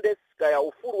independence kaya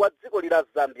ufulu wa dziko la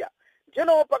Zambia.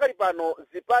 Njeno pakali pano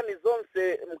zipani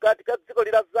zonse mkati ka dziko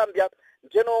la Zambia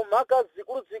njeno maka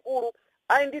zikulu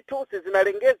ayi ndithu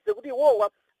sizinalengeze kuti iwowa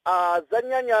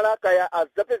azanyanyala kaya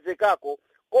azapezekako,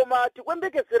 koma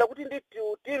tikuyembekezera kuti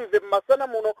ndithu timve m'masana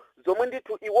muno zomwe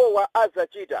ndithu iwowa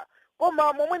azachita.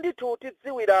 Koma momwe ndithu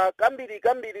tidziwira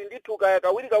kambiri ndithu kaya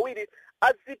kawiri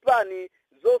azipani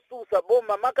zosusa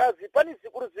boma maka azipani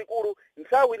zikulu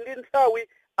nthawi ndi nthawi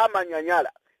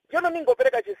amanyanyala. Njeno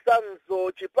ningopereka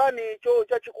chisanzo chipani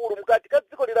chachikulu mkati ka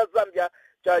dziko la Zambia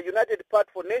cha United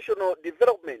Party for National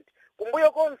Development.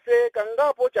 Kumbuyo konse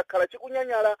kangapo chakhala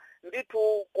chikunyanyala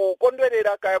ndithu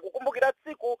kukondwerera kaya kukumbukira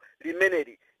tsiku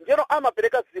limeneli. Njeno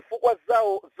amapereka zifukwa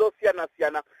zawo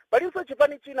zosiyana-siyana. Palinso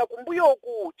chipani china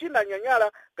kumbuyoku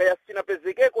chinanyanyala kaya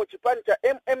sinapezekeko chipani cha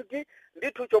MMD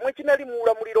ndithu chomwe chinali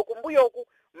mulamuliro kumbuyoku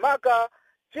maka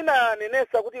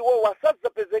chinanenesa kuti iwowa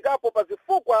sadzapezekapo pa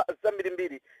zifukwa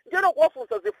zambirimbiri. Njeno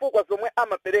kuwafunsa zifukwa zomwe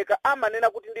amapereka amanena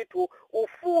kuti ndithu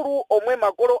ufulu omwe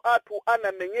magolo athu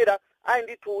anamenyera ayi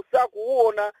ndithu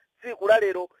sakuuona tsiku la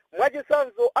lero.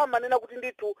 Mwachisanzo amanena kuti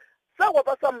ndithu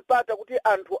sakwapasa mpata kuti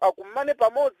anthu akumane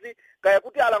pamodzi kaya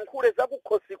kuti alankhule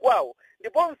zakukhosi kwawo,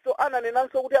 ndiponso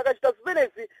ananenanso kuti akachita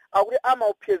zimenezi akuti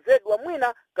amaopsezedwa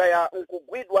mwina kaya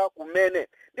nkugwidwa kumene.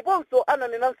 Ndiponso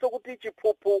ananenanso kuti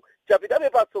chiphuphu chapitabe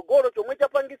patsogolo chomwe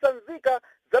chapangisa nzika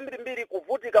zambirimbiri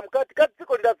kuvutika mkati ka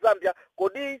dziko la Zambia,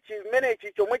 kodi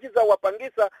chimenechi chomwe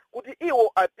chizawapangisa kuti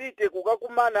iwo apite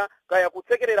kukakumana kaya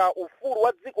kutsekerera ufulu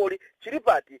wa dzikoli chili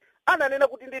pati. Ananena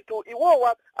kuti ndithu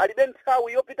iwowa alibe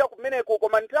nthawi yopita kumeneko,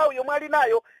 koma nthawi yomwe ali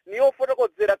nayo ni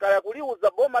yofotokozera kaya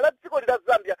kuliuza boma la dziko la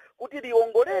Zambia kuti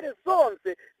liongolere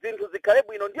zonse zinthu zikhale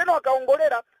bwino. Ndiyeno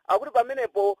akaongolera akuti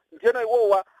pamenepo njeno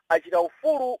iwowa achita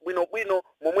ufulu bwinobwino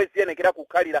momwe ziyenekera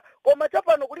kukhalira. Koma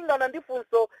chapano kulingana ndi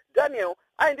funso Daniel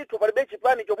ayi ndithu palibe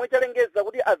chipani chomwe chalengeza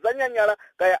kuti azanyanyala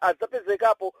kaya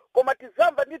azapezekapo, koma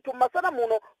tizamva ndithu masana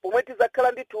muno pomwe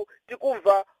tizakhala ndithu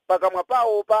tikumva pakamwa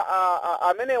pawo pa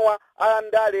amenewa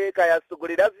andale kaya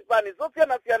atsogoleri azipani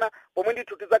zosiyana-siyana pomwe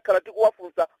ndithu tizakhala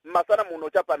tikuwafunsa masana muno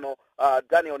chapano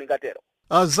Daniel Ningatero.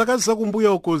 Zaka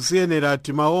zakumbuyoko ziyenera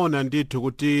timaona ndithu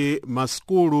kuti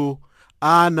maskulu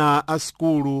ana a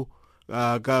skulu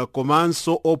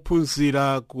komanso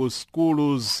ophunzira ku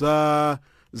skulu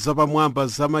zapamwamba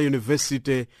za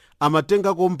mayunivesity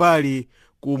amatengako mbali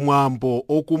kumwambo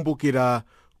okumbukira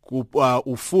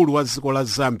ufulu wa dziko la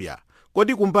Zambia.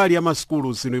 Kodi kumbali ya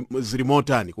maskulu zili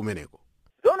motani kumeneko?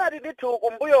 Zonali ndithu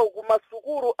kumbuyo ku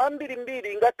masukulu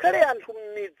ambirimbiri ngakhale anthu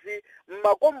m'midzi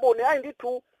m'makomboni ayi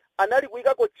ndithu anali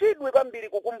kuyikako chidwi kwambiri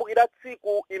kukumbukira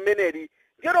tsiku imeneli.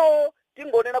 Njero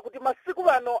tingonena kuti masiku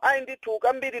ano ayi ndithu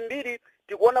kambirimbiri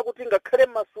tikuona kuti ngakhale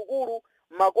m'masukulu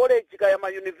makoleji kaya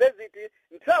mayunivesity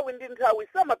nthawi ndi nthawi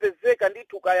samapezeka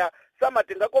ndithu kaya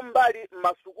samatengako mbali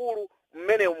m'masukulu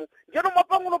mmenemu. Njeno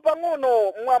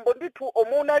mwapang'ono mwambo ndithu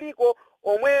omwe unaliko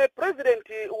omwe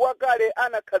presidenti wakale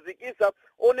anakhazikisa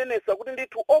onenesa kuti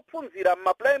ndithu ophunzira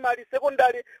m'maprimary,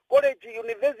 secondary, college,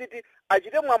 university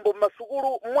achite mwambo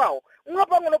m'masukulu mwawo.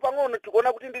 Mwapang'ono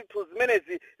tikuona kuti ndithu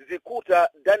zimenezi zikuta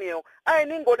Daniel. Ayi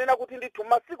ningonena kuti ndithu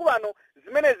masiku ano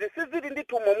zimenezi sizili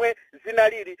ndithu momwe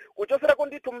zinalili, kuchoserako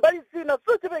ndithu mbali zina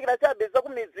zochepekera chabe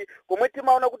zakumidzi komwe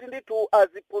timaona kuti ndithu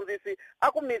aziphunzisi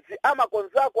akumidzi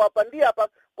amakonzako apa ndi apa,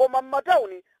 koma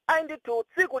m'matauni ayi ndithu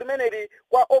tsiku limeneli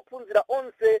kwa ophunzira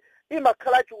onse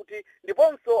imakhala chuti,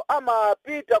 ndiponso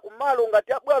amapita kumalo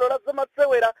ngati abwalo la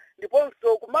zamatsewera,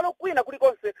 ndiponso kumalo kwina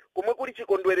kulikonse komwe kuli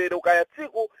chikondwerero kaya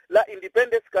tsiku la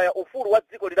independence kaya ufulu wa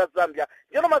dziko la Zambia.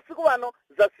 Njeno masiku ano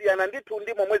zasiyana ndithu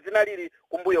ndi momwe zinalili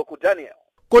kumbuyo ku Daniel.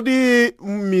 Kodi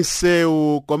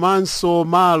misewu komanso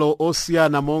malo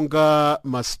osiyana monga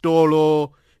mastolo,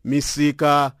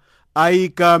 misika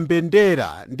ayika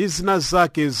mbendera ndi zina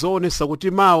zake zoonesa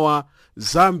kuti mawa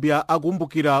Zambia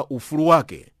akumbukira ufulu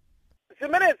wake?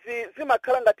 Zimenezi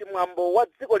zimakhala ngati mwambo wa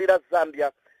dziko la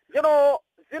Zambia. Njeno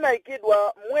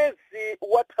zinayikidwa mwezi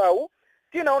wathawu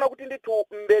tinaona kuti ndithu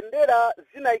mbendera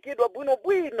zinayikidwa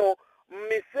bwinobwino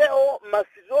m'misewu,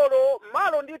 masitolo,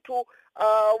 malo ndithu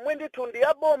omwe ndithu ndi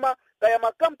aboma kaya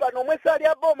makampani omwe sali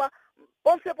aboma,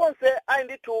 ponse ayi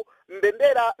ndithu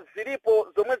mbendera zilipo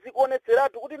zomwe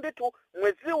zikuonetseratu kuti ndithu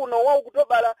mwezi uno wa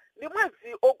Okutobala ndi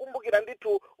mwezi okumbukira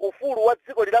ndithu ufulu wa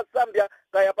dziko la Zambia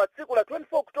kaya pa tsiku la 24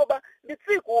 Oktoba ndi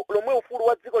tsiku lomwe ufulu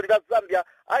wa dziko la Zambia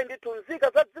ayi ndithu nzika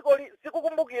za dziko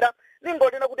zikukumbukira.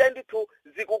 Ningonena kuti ayi ndithu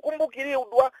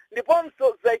zikukumbukiridwa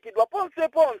ndiponso zayikidwa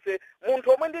ponse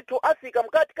munthu omwe ndithu afika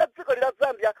mkati ka dziko la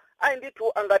Zambia ayi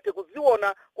ndithu angathe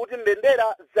kuziona kuti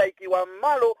mbendera zayikiwa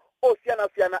m'malo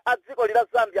osiyana-siyana a dziko la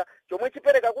Zambia, chomwe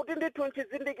chipereka kuti ndithu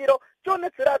nchizindikiro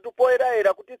chionetseratu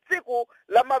poyeraera kuti tsiku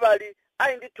la mabali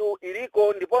ayi ndithu ndithu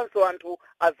iliko ndiponso anthu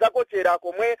azakochera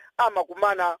komwe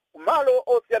amakumana kumalo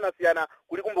osiyanasiyana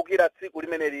kulikumbukira tsiku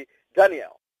limeneli. Daniel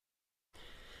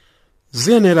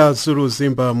ziyenera Zulu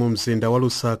Zimba mu mzinda wa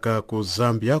Lusaka ku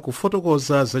Zambia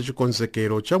kufotokoza za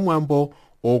chikonzekero cha mwambo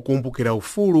okumbukira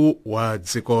ufulu wa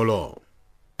dzikolo.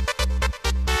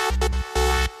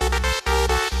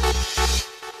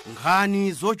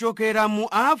 nkhani zochokera mu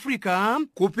Africa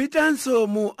kupitanso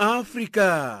mu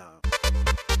Africa.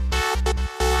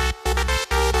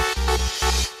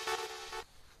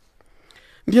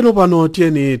 Ndiyeno pano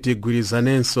tiyeni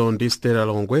tigwirizanenso ndi Stella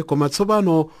Longwe, koma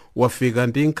tsopano wafika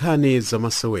ndi nkhani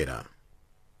zamasewera.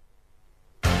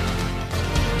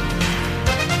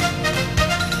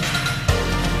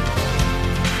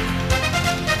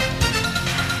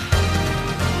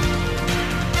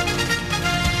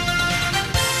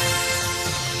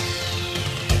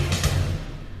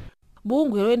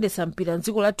 bungwe loyendetsa mpira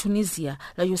mdziko la Tunisia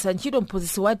lachotsa ntchito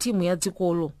mphunzitsi wa timu ya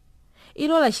dzikolo.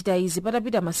 Ilo lachita izi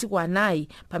patapita masiku anayi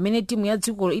pamene timu ya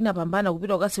dzikolo inapambana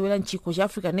kupita kukasewera mchikho cha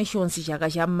African Nations chaka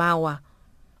cham'mawa.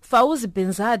 Fauzi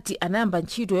Benzati anayamba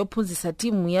ntchito yophunzitsa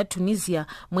timu ya Tunisia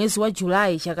mwezi wa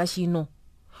Julayi chaka chino.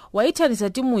 Waithandiza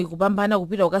timuyi kupambana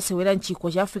kupita kukasewera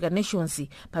mchikho cha African Nations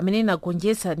pamene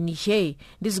inagonjetsa Niger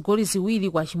ndi zigoli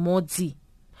 2-1.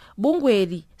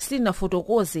 Bungweli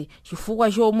silinafotokoze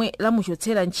chifukwa chomwe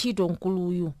lamuchotsera ntchito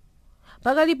mkuluyu.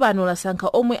 Pakali pano lasankha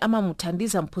omwe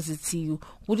amamuthandiza mphunzitsiyu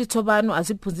kuti tsopano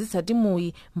aziphunzitsa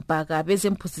timuyi mpaka apeze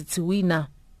mphunzitsi wina.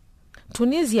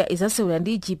 Tunisia izasewera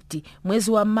ndi Egypt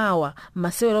mwezi wa mawa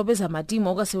masewera opeza matimu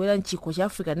okasewera mchikho cha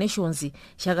African Nations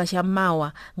chaka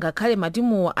cham'mawa, ngakhale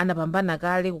matimuwa anapambana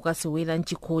kale kukasewera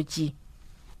mchikhochi.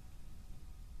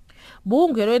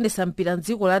 Bungwe loyendetsa mpira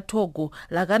mdziko la Togo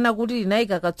lakana kuti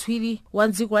linayika katswiri wa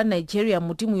mdziko la Nigeria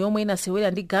mu timu yomwe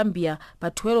inasewera ndi Gambia pa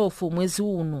 12 mwezi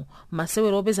uno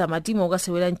masewera opeza matimu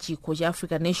okasewera mchikho cha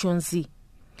African Nations.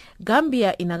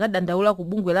 Gambia inakadandaula ku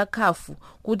bungwe la CAF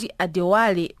kuti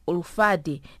Adewale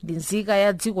Olufade ndi nzika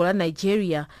ya dziko la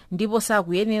Nigeria ndipo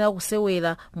sakuyenera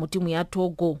kusewera mu timu ya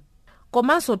Togo.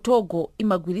 Komanso Togo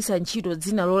imagwiritsa ntchito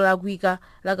dzina lolakwika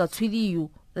la katswiriyu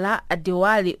la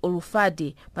Adewale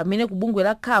Olufade pamene ku bungwe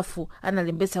la CAF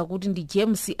analembetsa kuti ndi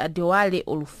James Adewale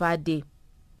Olufade.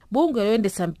 Bungwe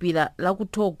loyendetsa mpira la ku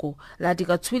Togo lati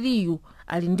katswiriyu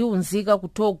ali ndi unzika ku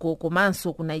Togo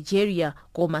komanso ku Nigeria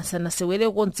koma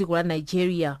sanasewereko mdziko la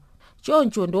Nigeria.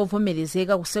 Choncho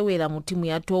ndiovomerezeka kusewera mu timu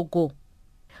ya Togo.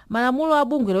 Malamulo a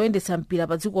bungwe loyendetsa mpira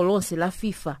pa dziko lonse la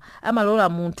FIFA amalola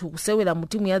munthu kusewera mu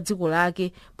timu ya dziko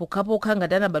lake pokhapokha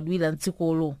ngati anabadwira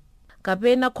mdzikolo,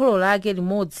 kapena kholo lake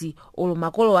limodzi olo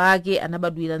makolo ake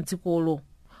anabadwira mdzikolo,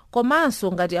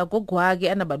 komanso ngati agogo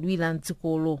ake anabadwira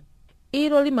mdzikolo.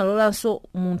 Ilo limalolanso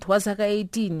munthu wa zaka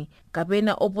 18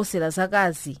 kapena oposera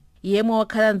zakazi yemwe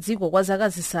wakhala mdziko kwa zaka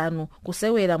 5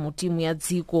 kusewera mu timu ya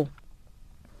dziko.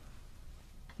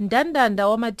 Ndandanda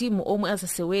wa matimu omwe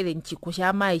azasewere mchikho cha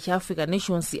amayi cha African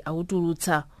Nations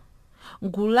autulutsa.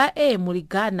 Mgulu la A muli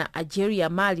Ghana, Algeria,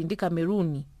 Mali ndi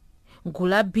Cameroon. Mgulu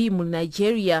la B muli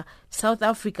Nigeria, South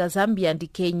Africa, Zambia ndi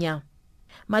Kenya.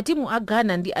 Matimu a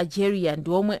Ghana ndi Algeria ndi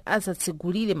omwe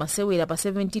azatsegulire masewera pa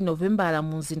 17 Novembala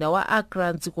mu mzinda wa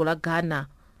Accra mdziko la Ghana.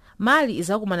 Mali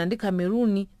izakumana ndi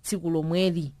Cameroon tsiku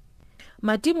lomweli.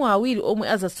 Matimu awiri omwe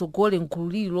azatsogole mgulu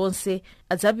lililonse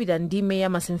adzapita ndime ya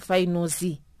masemifinals.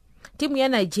 Timu ya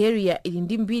Nigeria ili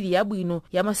ndi mbiri yabwino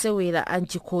ya masewera a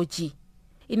mchikhochi.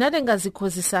 Inatenga zikho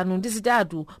zisanu ndi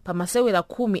zitatu pa masewera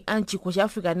 10 a mchikho cha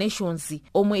African Nations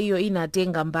omwe iyo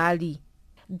inatenga mbali.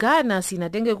 Ghana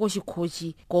sinatengeko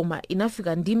chikhochi koma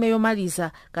inafika ndime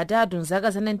yomaliza katatu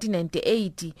mzaka za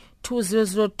 1998,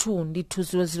 2002 ndi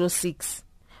 2006.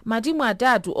 Matimu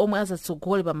atatu omwe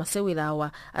azatsogole pa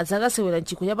masewerawa adzakasewera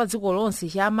mchikho cha pa dziko lonse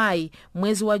cha amayi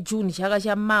mwezi wa Juni chaka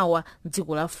cham'mawa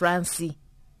mdziko la France.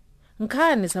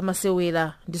 Nkhani za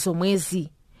masewera ndi zomwezi.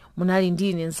 Munali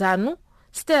ndine nzanu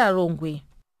Stella Longwe.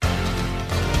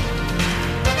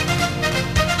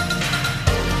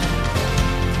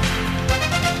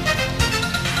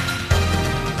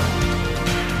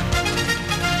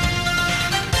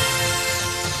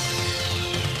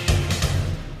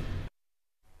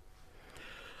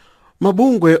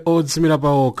 Mabungwe odzimira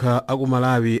paokha aku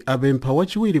Malawi apempha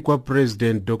wachiwiri kwa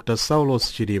President Dr.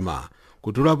 Saulos Chilima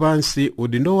kutula pansi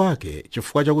udindo wake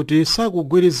chifukwa chakuti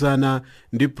sakugwirizana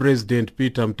ndi President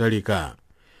Peter Mutharika.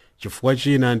 Chifukwa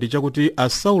china ndi chakuti a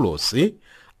Saulos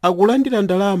akulandira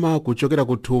ndalama kuchokera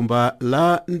ku thumba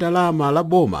la ndalama la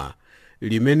boma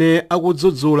limene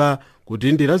akudzudzula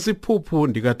kuti ndi la ziphuphu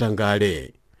ndi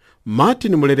katangale.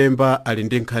 Martin Muleremba ali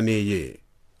ndi nkhaniyi.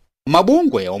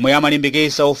 mabungwe omwe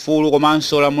amalimbikitsa ufulu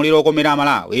komanso ulamuliro okomera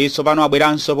Malawi tsopano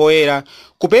abweranso poyera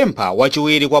kupempha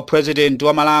wachiwiri kwa President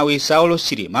wa Malawi Saulo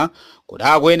Chilima kuti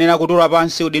akuyenera kutula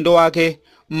pansi udindo wake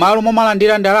m'malo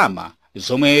momalandira ndalama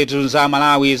zomwe za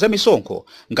Malawi za misonkho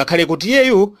ngakhale kuti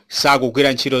iyeyu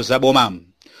sakugwira ntchito za boma.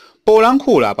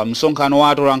 Polankhula pa msonkhano wa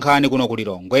atolankhani kuno ku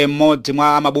Lilongwe, mmodzi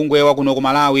mwa mabungwe wa kuno ku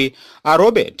Malawi a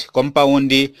Robert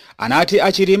Compound anati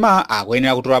a Chilima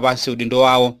akuyenera kutula pansi udindo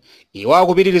wawo. Iwo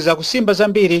akupitiriza kusimba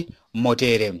zambiri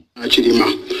motere.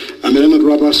 Chilima amene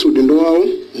anatula pansi udindo wawo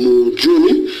mu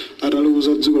Juni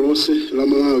ataleuza dziko lonse la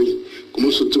Malawi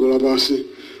komanso dziko lapansi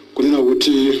kunena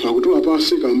kuti akutula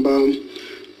pansi kamba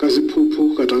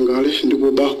kaziphuphu katangale ndi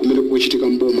kuba kumene kuchitika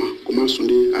mboma komanso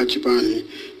ndi achipani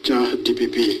cha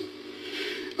DPP.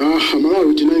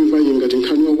 Malawi tinayimva ngati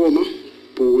nkhani yokoma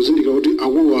pozindikira kuti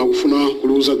akulu akufuna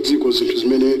kuluza dziko zinthu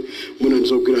zimene mwina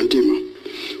ndizogwira mtima.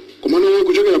 Komano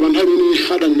kuchokera pa nthawi imene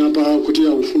adanapa kuti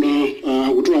akufuna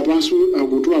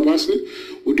akutula pansi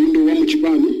udindo wa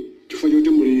muchipani chifukwa choti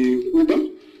muli kuba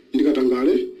ndi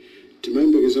katangale,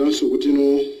 timayembekezeranso kuti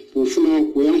pofuna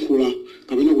kuyankhula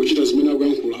kapena kuchita zimene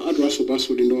akuyankhula atulaso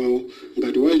pansi udindo wawo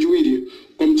ngati wachiwiri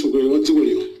kwa mtsogoleri wa dziko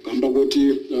lino kamba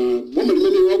kuti boma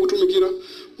limene wakutumikira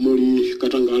muli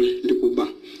katangale ndi kuba.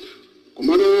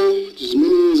 Komano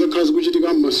zimene zakhala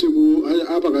zikuchitika m'masiku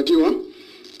apakatiwa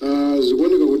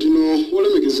zikuoneka kuti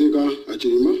olemekezeka a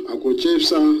Chilima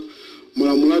akuchepsa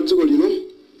malamulo a dziko lino,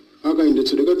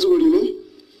 akayendetsedwe ka dziko lino,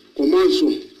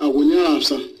 komanso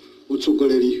akunyalapsa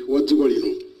utsogoleri wa dziko lino.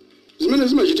 Zimene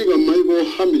zimachitika m'mayiko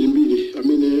ambirimbiri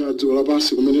amene a dziko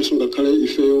lapansi kumenenso ngakhale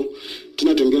ifeyo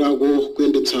tinatengerako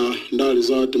kuyendetsa ndale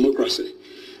za democracy.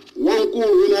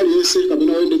 Wamkulu wina aliyense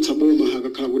kapena woyendetsa boma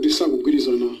akakhala kuti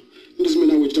sakugwirizana ndi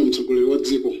zimene akuchita mtsogoleri wa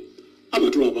dziko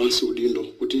amatula pansi udindo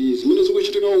kuti zimene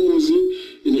zikuchitika umuzi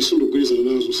ine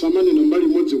sindikugwirizana nazo. Samanena mbali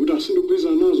imodzi kuti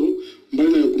asindikugwirizana nazo,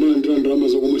 mbali nayo kumalandira ndalama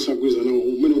zakomwe sakugwirizana nawo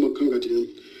umene umakhala ngati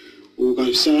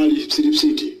ukasali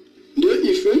psitipsiti. Ndiye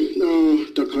ife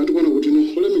takhala tikuona kuti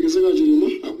olemekezeka Chilima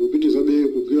akupitirizabe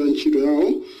kugwira ntchito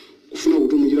yawo kufuna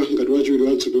kutumikira ngati wachiwiri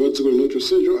wa mtsogoleri wa dziko lino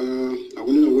chonsecho.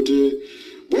 Akunena kuti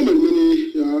boma limene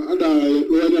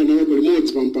adaloyanira nawo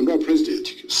limodzi pa mpando wa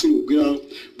president sikugwira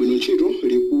bwino ntchito,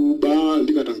 likuba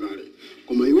ndi katangale.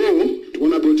 Koma iwowo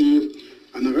tikuonabe kuti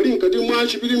anakali mkati mwa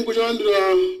chipiringo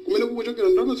cholandira kumene kukuchokera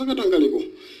ndalama za katangaleko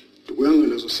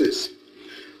tikuyang'ana zonsezi.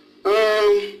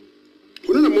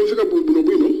 Kunena momveka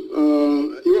bwinobwino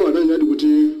iwo adanena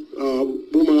kuti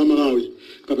boma la Malawi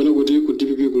kapena kuti ku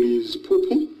DPP kuli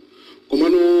ziphuphu,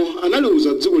 komano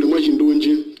analeuza dziko limwe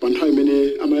chindunji pa nthawi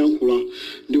imene amayankhula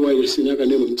ndi wayereseni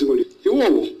akanema mdziko lino.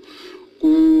 Iwowo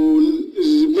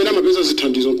kumene amapeza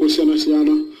zithandizo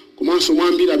nkosiyana-siyana, komanso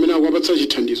mwambiri amene akuwapatsa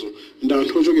chithandizo ndi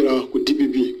anthu ochokera ku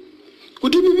DPP. Ku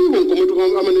DPP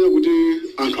komwe amanena kuti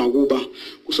anthu akuba,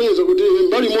 kusonyeza kuti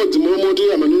mbali imodzi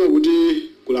momoti amanena kuti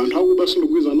kula anthu akuba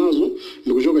sindikugwirizana nazo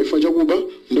ndikuchoka ifa chakuba,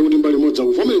 ndikuti mbali imodzi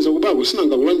akuvomereza kubako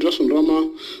sinangakulandiranso ndalama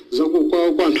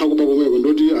kwa anthu akuba komweko,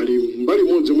 ndoti ali mbali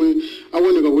imodzi omwe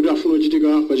akuoneka kuti afuna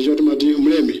kuchitika pachicha timati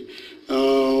mleme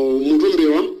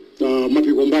mutumbewa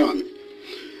mapiko mbalame.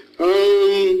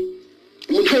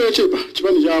 Munthawi yochepa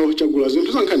chipani chawo chagula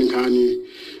zinthu za nkhaninkhani,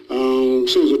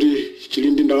 kusonyeza kuti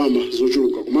chili ndi ndalama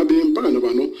zochuluka, komabe mpaka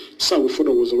napano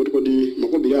sakufotokoza kuti kodi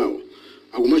makobiri awo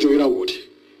akumachokera kuti.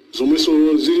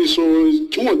 Zomweso ziliso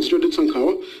chimodzi chodetsa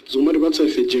nkhawa zikumatipatsa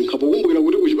ife jenkha pokumbukira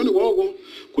kuti kuchipani kwawoko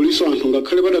kuliso anthu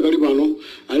ngakhale padakali pano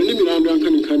ali ndi milandu ya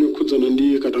nkhaninkhani kukhudzana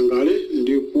ndi katangale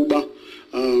ndi kuba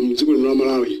mdziko lino la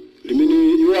Malawi,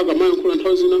 limene iwo akamayankhula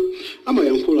nthawi zina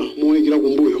amayankhula mowayikira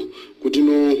kumbuyo kuti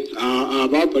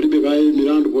apa palibe kaye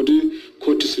milandu poti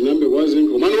khoti sinambe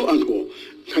kwazenga, komano anthu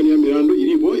nkhani ya milandu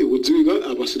ilipo ikudziwika,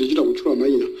 apa sitichita kutchula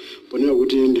mayina ponena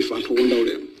kuti ndife anthu okonda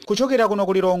ulemu. Kuchokera kuno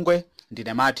ku Lilongwe,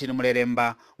 ndine Martin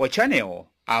Muleremba wa Channel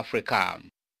Africa.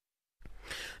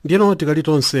 Ndiyeno tikali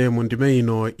tonse mu ndime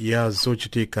ino ya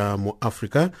zochitika mu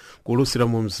Africa kulusira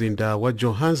mu mzinda wa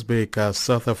Johannesburg,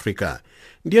 South Africa.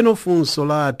 Ndiyeno funso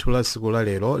la athu la siku la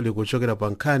lero likuchokera pa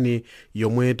nkhani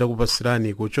yomwe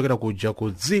takupasirani kuchokera kuja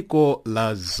ku dziko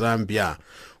la Zambia,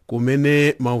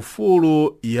 kumene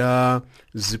maufulu ya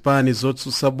zipani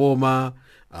zotsutsa boma,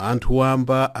 anthu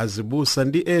wamba, azibusa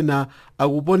ndi ena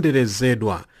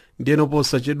akuponderezedwa. Ndiyeno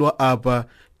posachedwa apa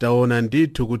taona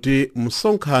ndithu kuti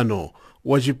msonkhano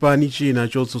wa chipani china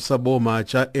chotsutsa boma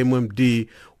cha MMD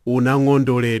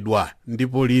unang'ondoledwa ndi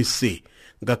polisi,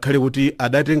 ngakhale kuti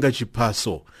adatenga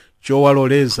chiphaso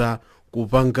chowaloleza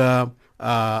kupanga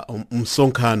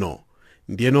msonkhano.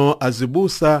 Ndiyeno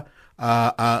azibusa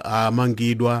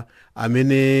amangidwa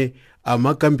amene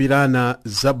amakambirana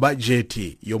za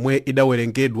bajeti yomwe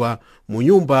idawerengedwa mu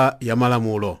nyumba ya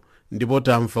malamulo, ndipo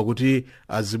tamva kuti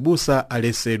azibusa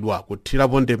alesedwa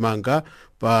kuthirapo ndemanga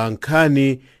pa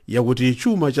nkhani yakuti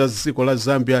chuma cha dziko la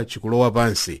Zambia chikulowa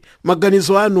pansi.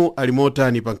 Maganizo anu ali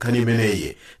motani pa nkhani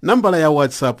imeneyi? Nambala ya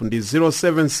WhatsApp ndi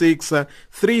 076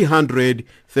 300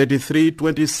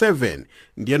 3327.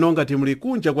 ndiyeno ngati muli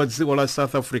kunja kwa dziko la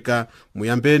South Africa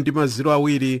muyambe ndi maziro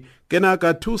awiri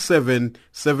kenaka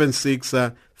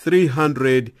 2776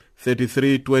 300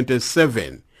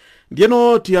 3327.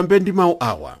 ndiyeno tiyambe ndi mawu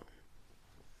awa.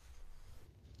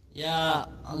 Ya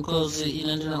nkozi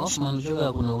ine ndina Osman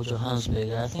kuchoka kuno ku Johannesburg.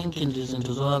 I think ndi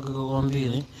zinthu zolakika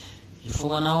kwambiri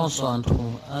chifukwa nawonso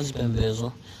anthu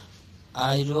azipembedzo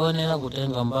ayitionera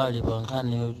kutenga mbali pa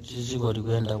nkhani yoti dziko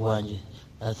likuyenda bwanji.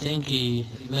 I think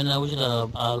imene akuchita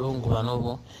alungu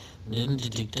panopo ndi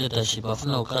dictatorship,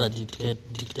 afuna kukhala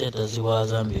dictators wa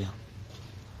Zambia.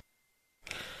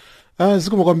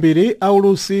 Zikoma kwambiri.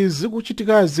 Aulusi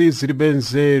zikuchitikazi zilibe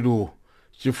nzeru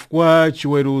chifukwa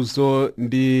chiweruzo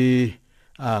ndi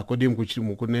kodi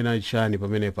mukunena chani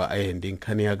pamenepa? Ndi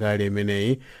nkhani yakale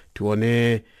imeneyi.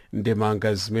 Tione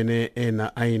ndemanga zimene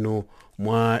ena ainu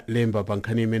mwa lemba pa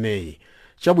nkhani imeneyi.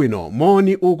 Chabwino,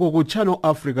 moni uko ku Channel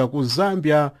Africa ku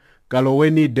Zambia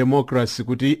kaloweni democracy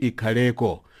kuti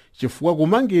ikhaleko chifukwa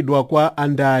kumangidwa kwa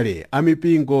andale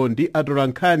amipingo ndi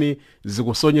atolankhani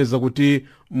zikusonyeza kuti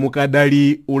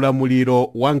mukadali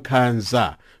ulamuliro wa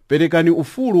nkhanza. Perekani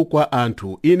ufulu kwa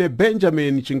anthu. Ine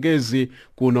Benjamin Chingezi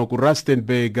kuno ku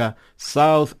Rustenburg,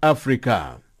 South Africa.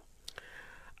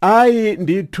 Ayi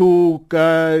ndithu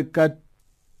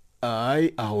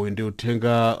ayi ndi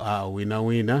uthenga wina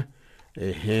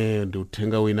ndi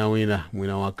uthenga wina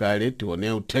mwina wakale.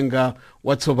 tione uthenga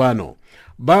watsopano.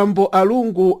 Bambo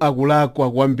alungu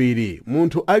akulakwa kwambiri.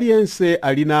 Munthu aliyense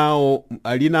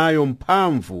alinayo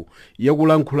mphamvu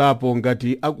yakulankhulapo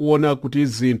ngati akuona kuti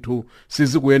zinthu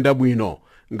sizikuyenda bwino.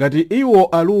 Ngati iwo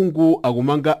alungu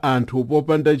akumanga anthu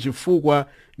popanda chifukwa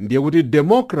ndiye kuti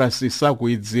democracy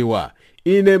sakuidziwa.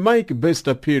 Ine Mike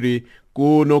Bester Phiri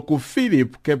kuno ku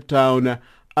Philip, Cape Town,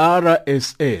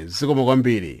 RSA. Zikoma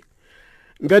kwambiri.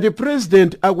 Ngati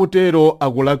president akutero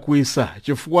akulakwisa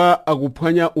chifukwa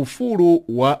akuphwanya ufulu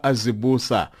wa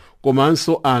azibusa,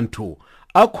 komanso anthu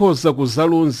akhoza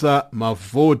kuzalunza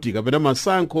mavoti kapena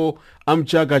masankho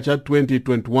amchaka cha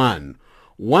 2021.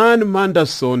 One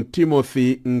Manderson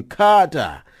Timothy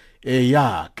Nkata,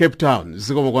 Cape Town.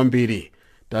 Zikoma kwambiri.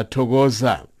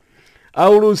 Tathokoza.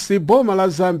 Aulusi boma la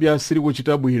Zambia sili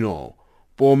kuchita bwino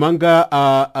pomanga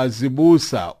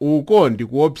azibusa uko ndi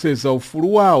kuopseza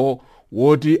ufulu wawo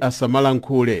woti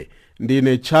asamalankhule.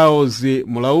 Ndine Charles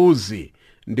Mulauzi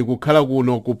ndikukhala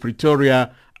kuno ku Pretoria,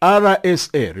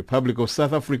 RSA, Republic of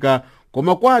South Africa,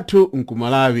 koma kwathu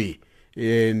nkumalawi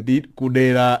ndi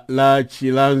kudera la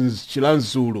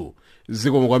Chilanzulu.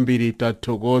 Zikoma kwambiri.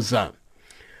 Tathokoza.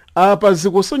 Apa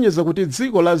zikusonyeza kuti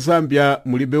dziko la Zambia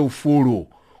mulibe ufulu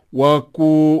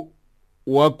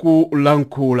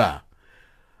wakulankhula.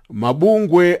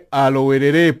 Mabungwe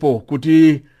alowererepo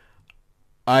kuti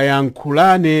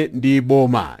ayankhulane ndi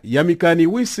boma. Yamikani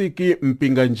Wisiki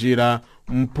Mpinganjira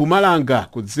Mpumalanga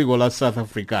ku dziko la South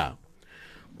Africa.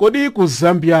 Kodi ku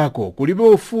Zambiako kulibe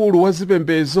ufulu wa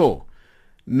zipembezo?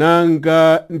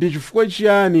 Nanga ndi chifukwa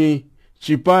chiyani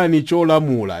chipani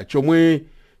cholamula chomwe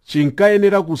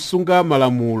chinkayenera kusunga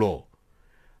malamulo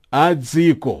a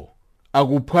dziko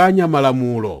akuphwanya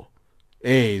malamulo?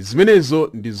 Zimenezo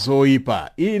ndi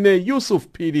zoyipa. Ine Yusuf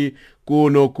Phiri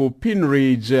kuno ku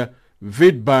Pinridge,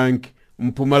 Witbank,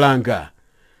 Mpumalanga.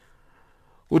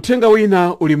 Uthenga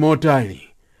wina uli motani.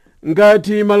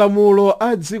 Ngati malamulo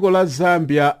a dziko la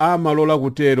Zambia amalola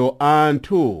kutero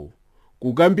anthu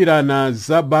kukambirana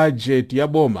za bajeti ya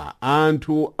boma,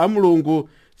 anthu a Mulungu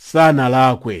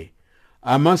sanalakwe.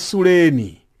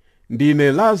 Amasuleni.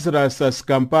 Ndine Lazarus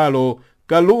Skampalo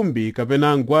Kalumbi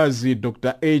kapena Ngwazi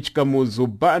Dr. H. Kamuzu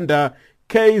Banda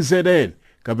KZN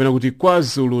kapena kuti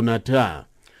KwaZulu Natal.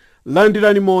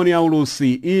 Landirani moni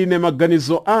aulusi. Ine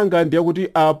maganizo anga ndiyakuti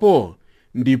apo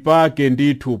ndipake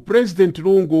ndithu President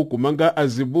Lungu kumanga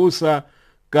azibusa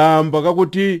kamba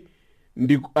kakuti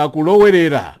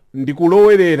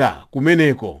ndikulowelera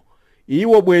kumeneko.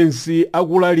 Iwo bwenzi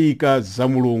akulalika za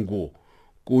Mulungu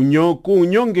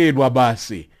kunyongedwa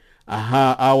basi.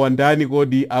 Awa ndani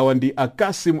kodi? Awa ndi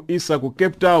Akasim Isa ku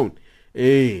Cape Town.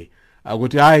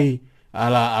 Akuti ayi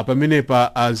ala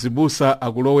apamenepa azibusa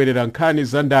akulowelera nkhani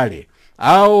za ndale.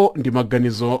 Awo ndi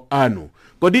maganizo anu.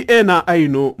 Kodi ena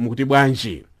aino mukuti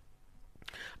bwanji?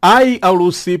 Ayi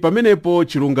aulusi, pamenepo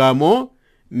chilungamo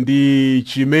ndi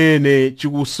chimene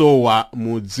chikusowa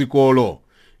mu dzikolo,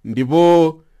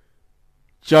 ndipo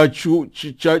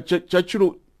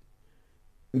chachulu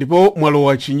ndipo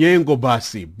mwalowa chinyengo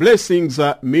basi. Blessings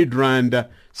Midrand,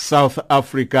 South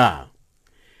Africa.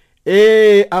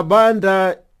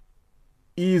 Abanda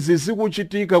izi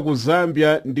zikuchitika ku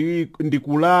Zambia ndi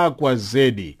kulakwa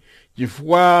zedi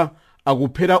chifukwa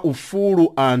akuphera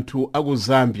ufulu anthu aku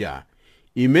Zambia.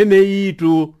 Imene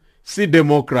itu si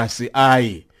demokrasi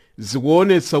ayi,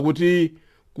 zikuonetsa kuti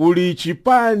kuli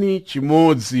chipani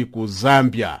chimodzi ku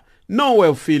Zambia.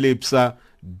 Noel Phillips,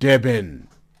 Durban.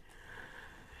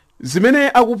 Zimene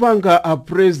akupanga a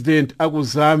president aku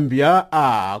Zambia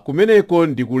kumeneko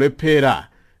ndikulephera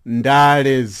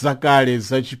ndale zakale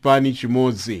za chipani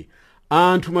chimodzi.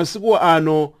 Anthu masiku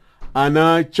ano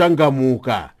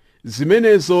anachangamuka,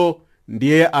 zimenezo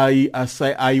ndiye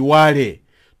ayiwale.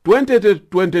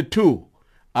 2022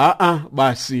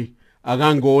 basi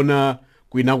akangoona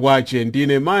kwina kwache.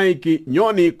 Ndine Mike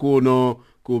Nyoni kuno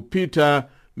ku Peter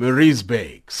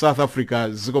Marisburg, South Africa.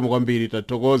 Zikomo kwambiri,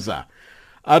 tathokoza.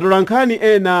 Atolankhani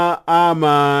ena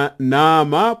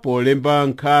amanama polemba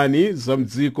nkhani za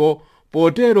mdziko,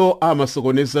 potero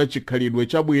amasokoneza chikhalidwe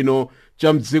chabwino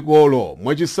cha mdzikolo.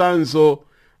 Mwachisanzo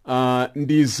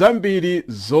ndi zambiri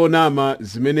zonama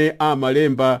zimene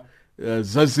amalemba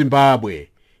za Zimbabwe.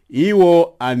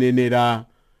 Iwo ayenera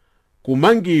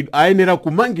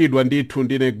kumangidwa ndithu.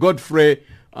 Ndine Godfrey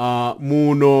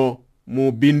muno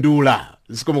mubindula.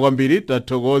 Zikomo kwambiri,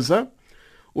 tathokoza.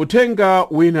 Uthenga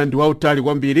wina ndi wautali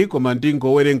kwambiri, koma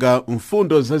ndingowerenga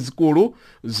mfundo zazikulu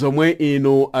zomwe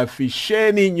inu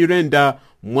Afisheni Nyirenda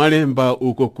mwalemba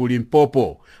uko ku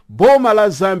Limpopo. Boma la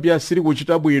Zambia sili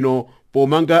kuchita bwino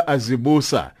pomanga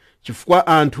azibusa chifukwa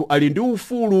anthu ali ndi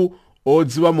ufulu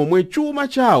odziwa momwe chuma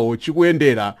chawo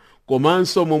chikuyendera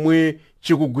komanso momwe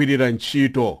chikugwirira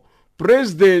ntchito.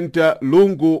 President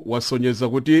Lungu wasonyeza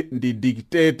kuti ndi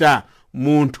dictator,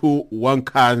 munthu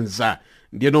wankhanza.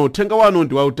 Ndiyeno uthenga wanu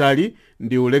ndi wautali,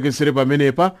 ndi ulekezere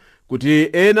pamenepa kuti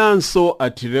enanso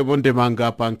athirepo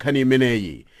ndemanga pa nkhani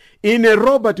imeneyi. Ine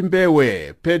Robert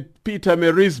Mbewe, Peter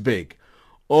Marisburg.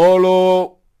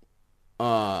 Olo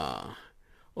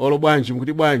bwanji,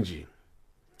 mkuti bwanji.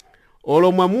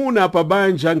 Olo mwamuna pa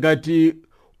banja ngati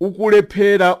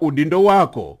ukulephera udindo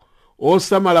wako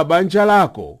osamala banja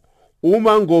lako,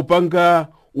 umangopanga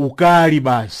ukali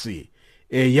basi.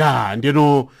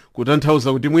 Ndiyeno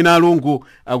kutanthauza kuti mwina alungu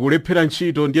akulephera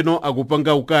ntchito ndiyeno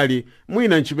akupanga ukali,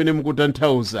 mwina nchimene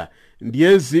mukutanthauza.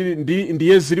 Ndiye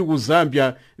zili ku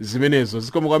Zambia zimenezo.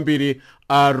 Zikomo kwambiri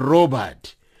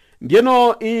Robert.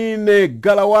 Ndiyeno ine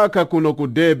Galawaka kuno ku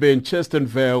Durban,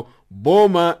 Chestertonville.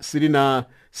 Boma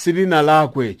silina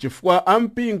lakwe chifukwa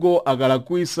ampingo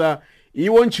akalakwisa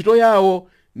iwo ntchito yawo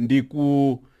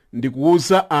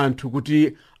ndikuuza anthu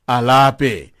kuti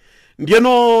alape.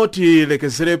 Ndiyeno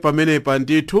tilekezere pamenepa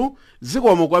ndithu.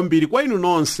 Zikomo kwambiri kwa inu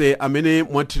nonse amene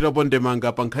mwathirapo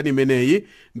ndemanga pa nkhani imeneyi.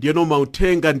 Ndiyeno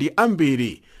mauthenga ndi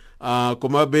ambiri,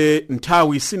 komabe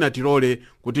nthawi sinatilole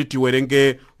kuti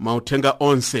tiwerenge mauthenga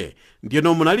onse.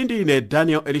 Ndiyeno munali ndi ine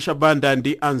Daniel Elisha Banda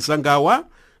ndi anzangawa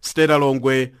Stella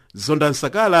Longwe, Zonda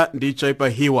Nsakala ndi Chaipa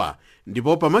Hiwa,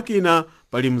 ndipo pamakina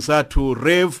pali mzathu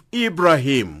Rev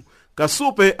Ibrahim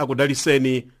Kasupe.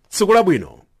 Akudaliseni, tsiku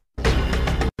labwino.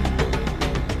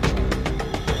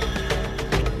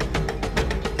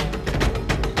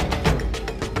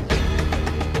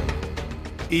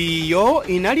 Iyo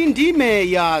inali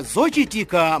ndime ya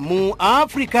zochitika mu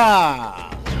Afrika.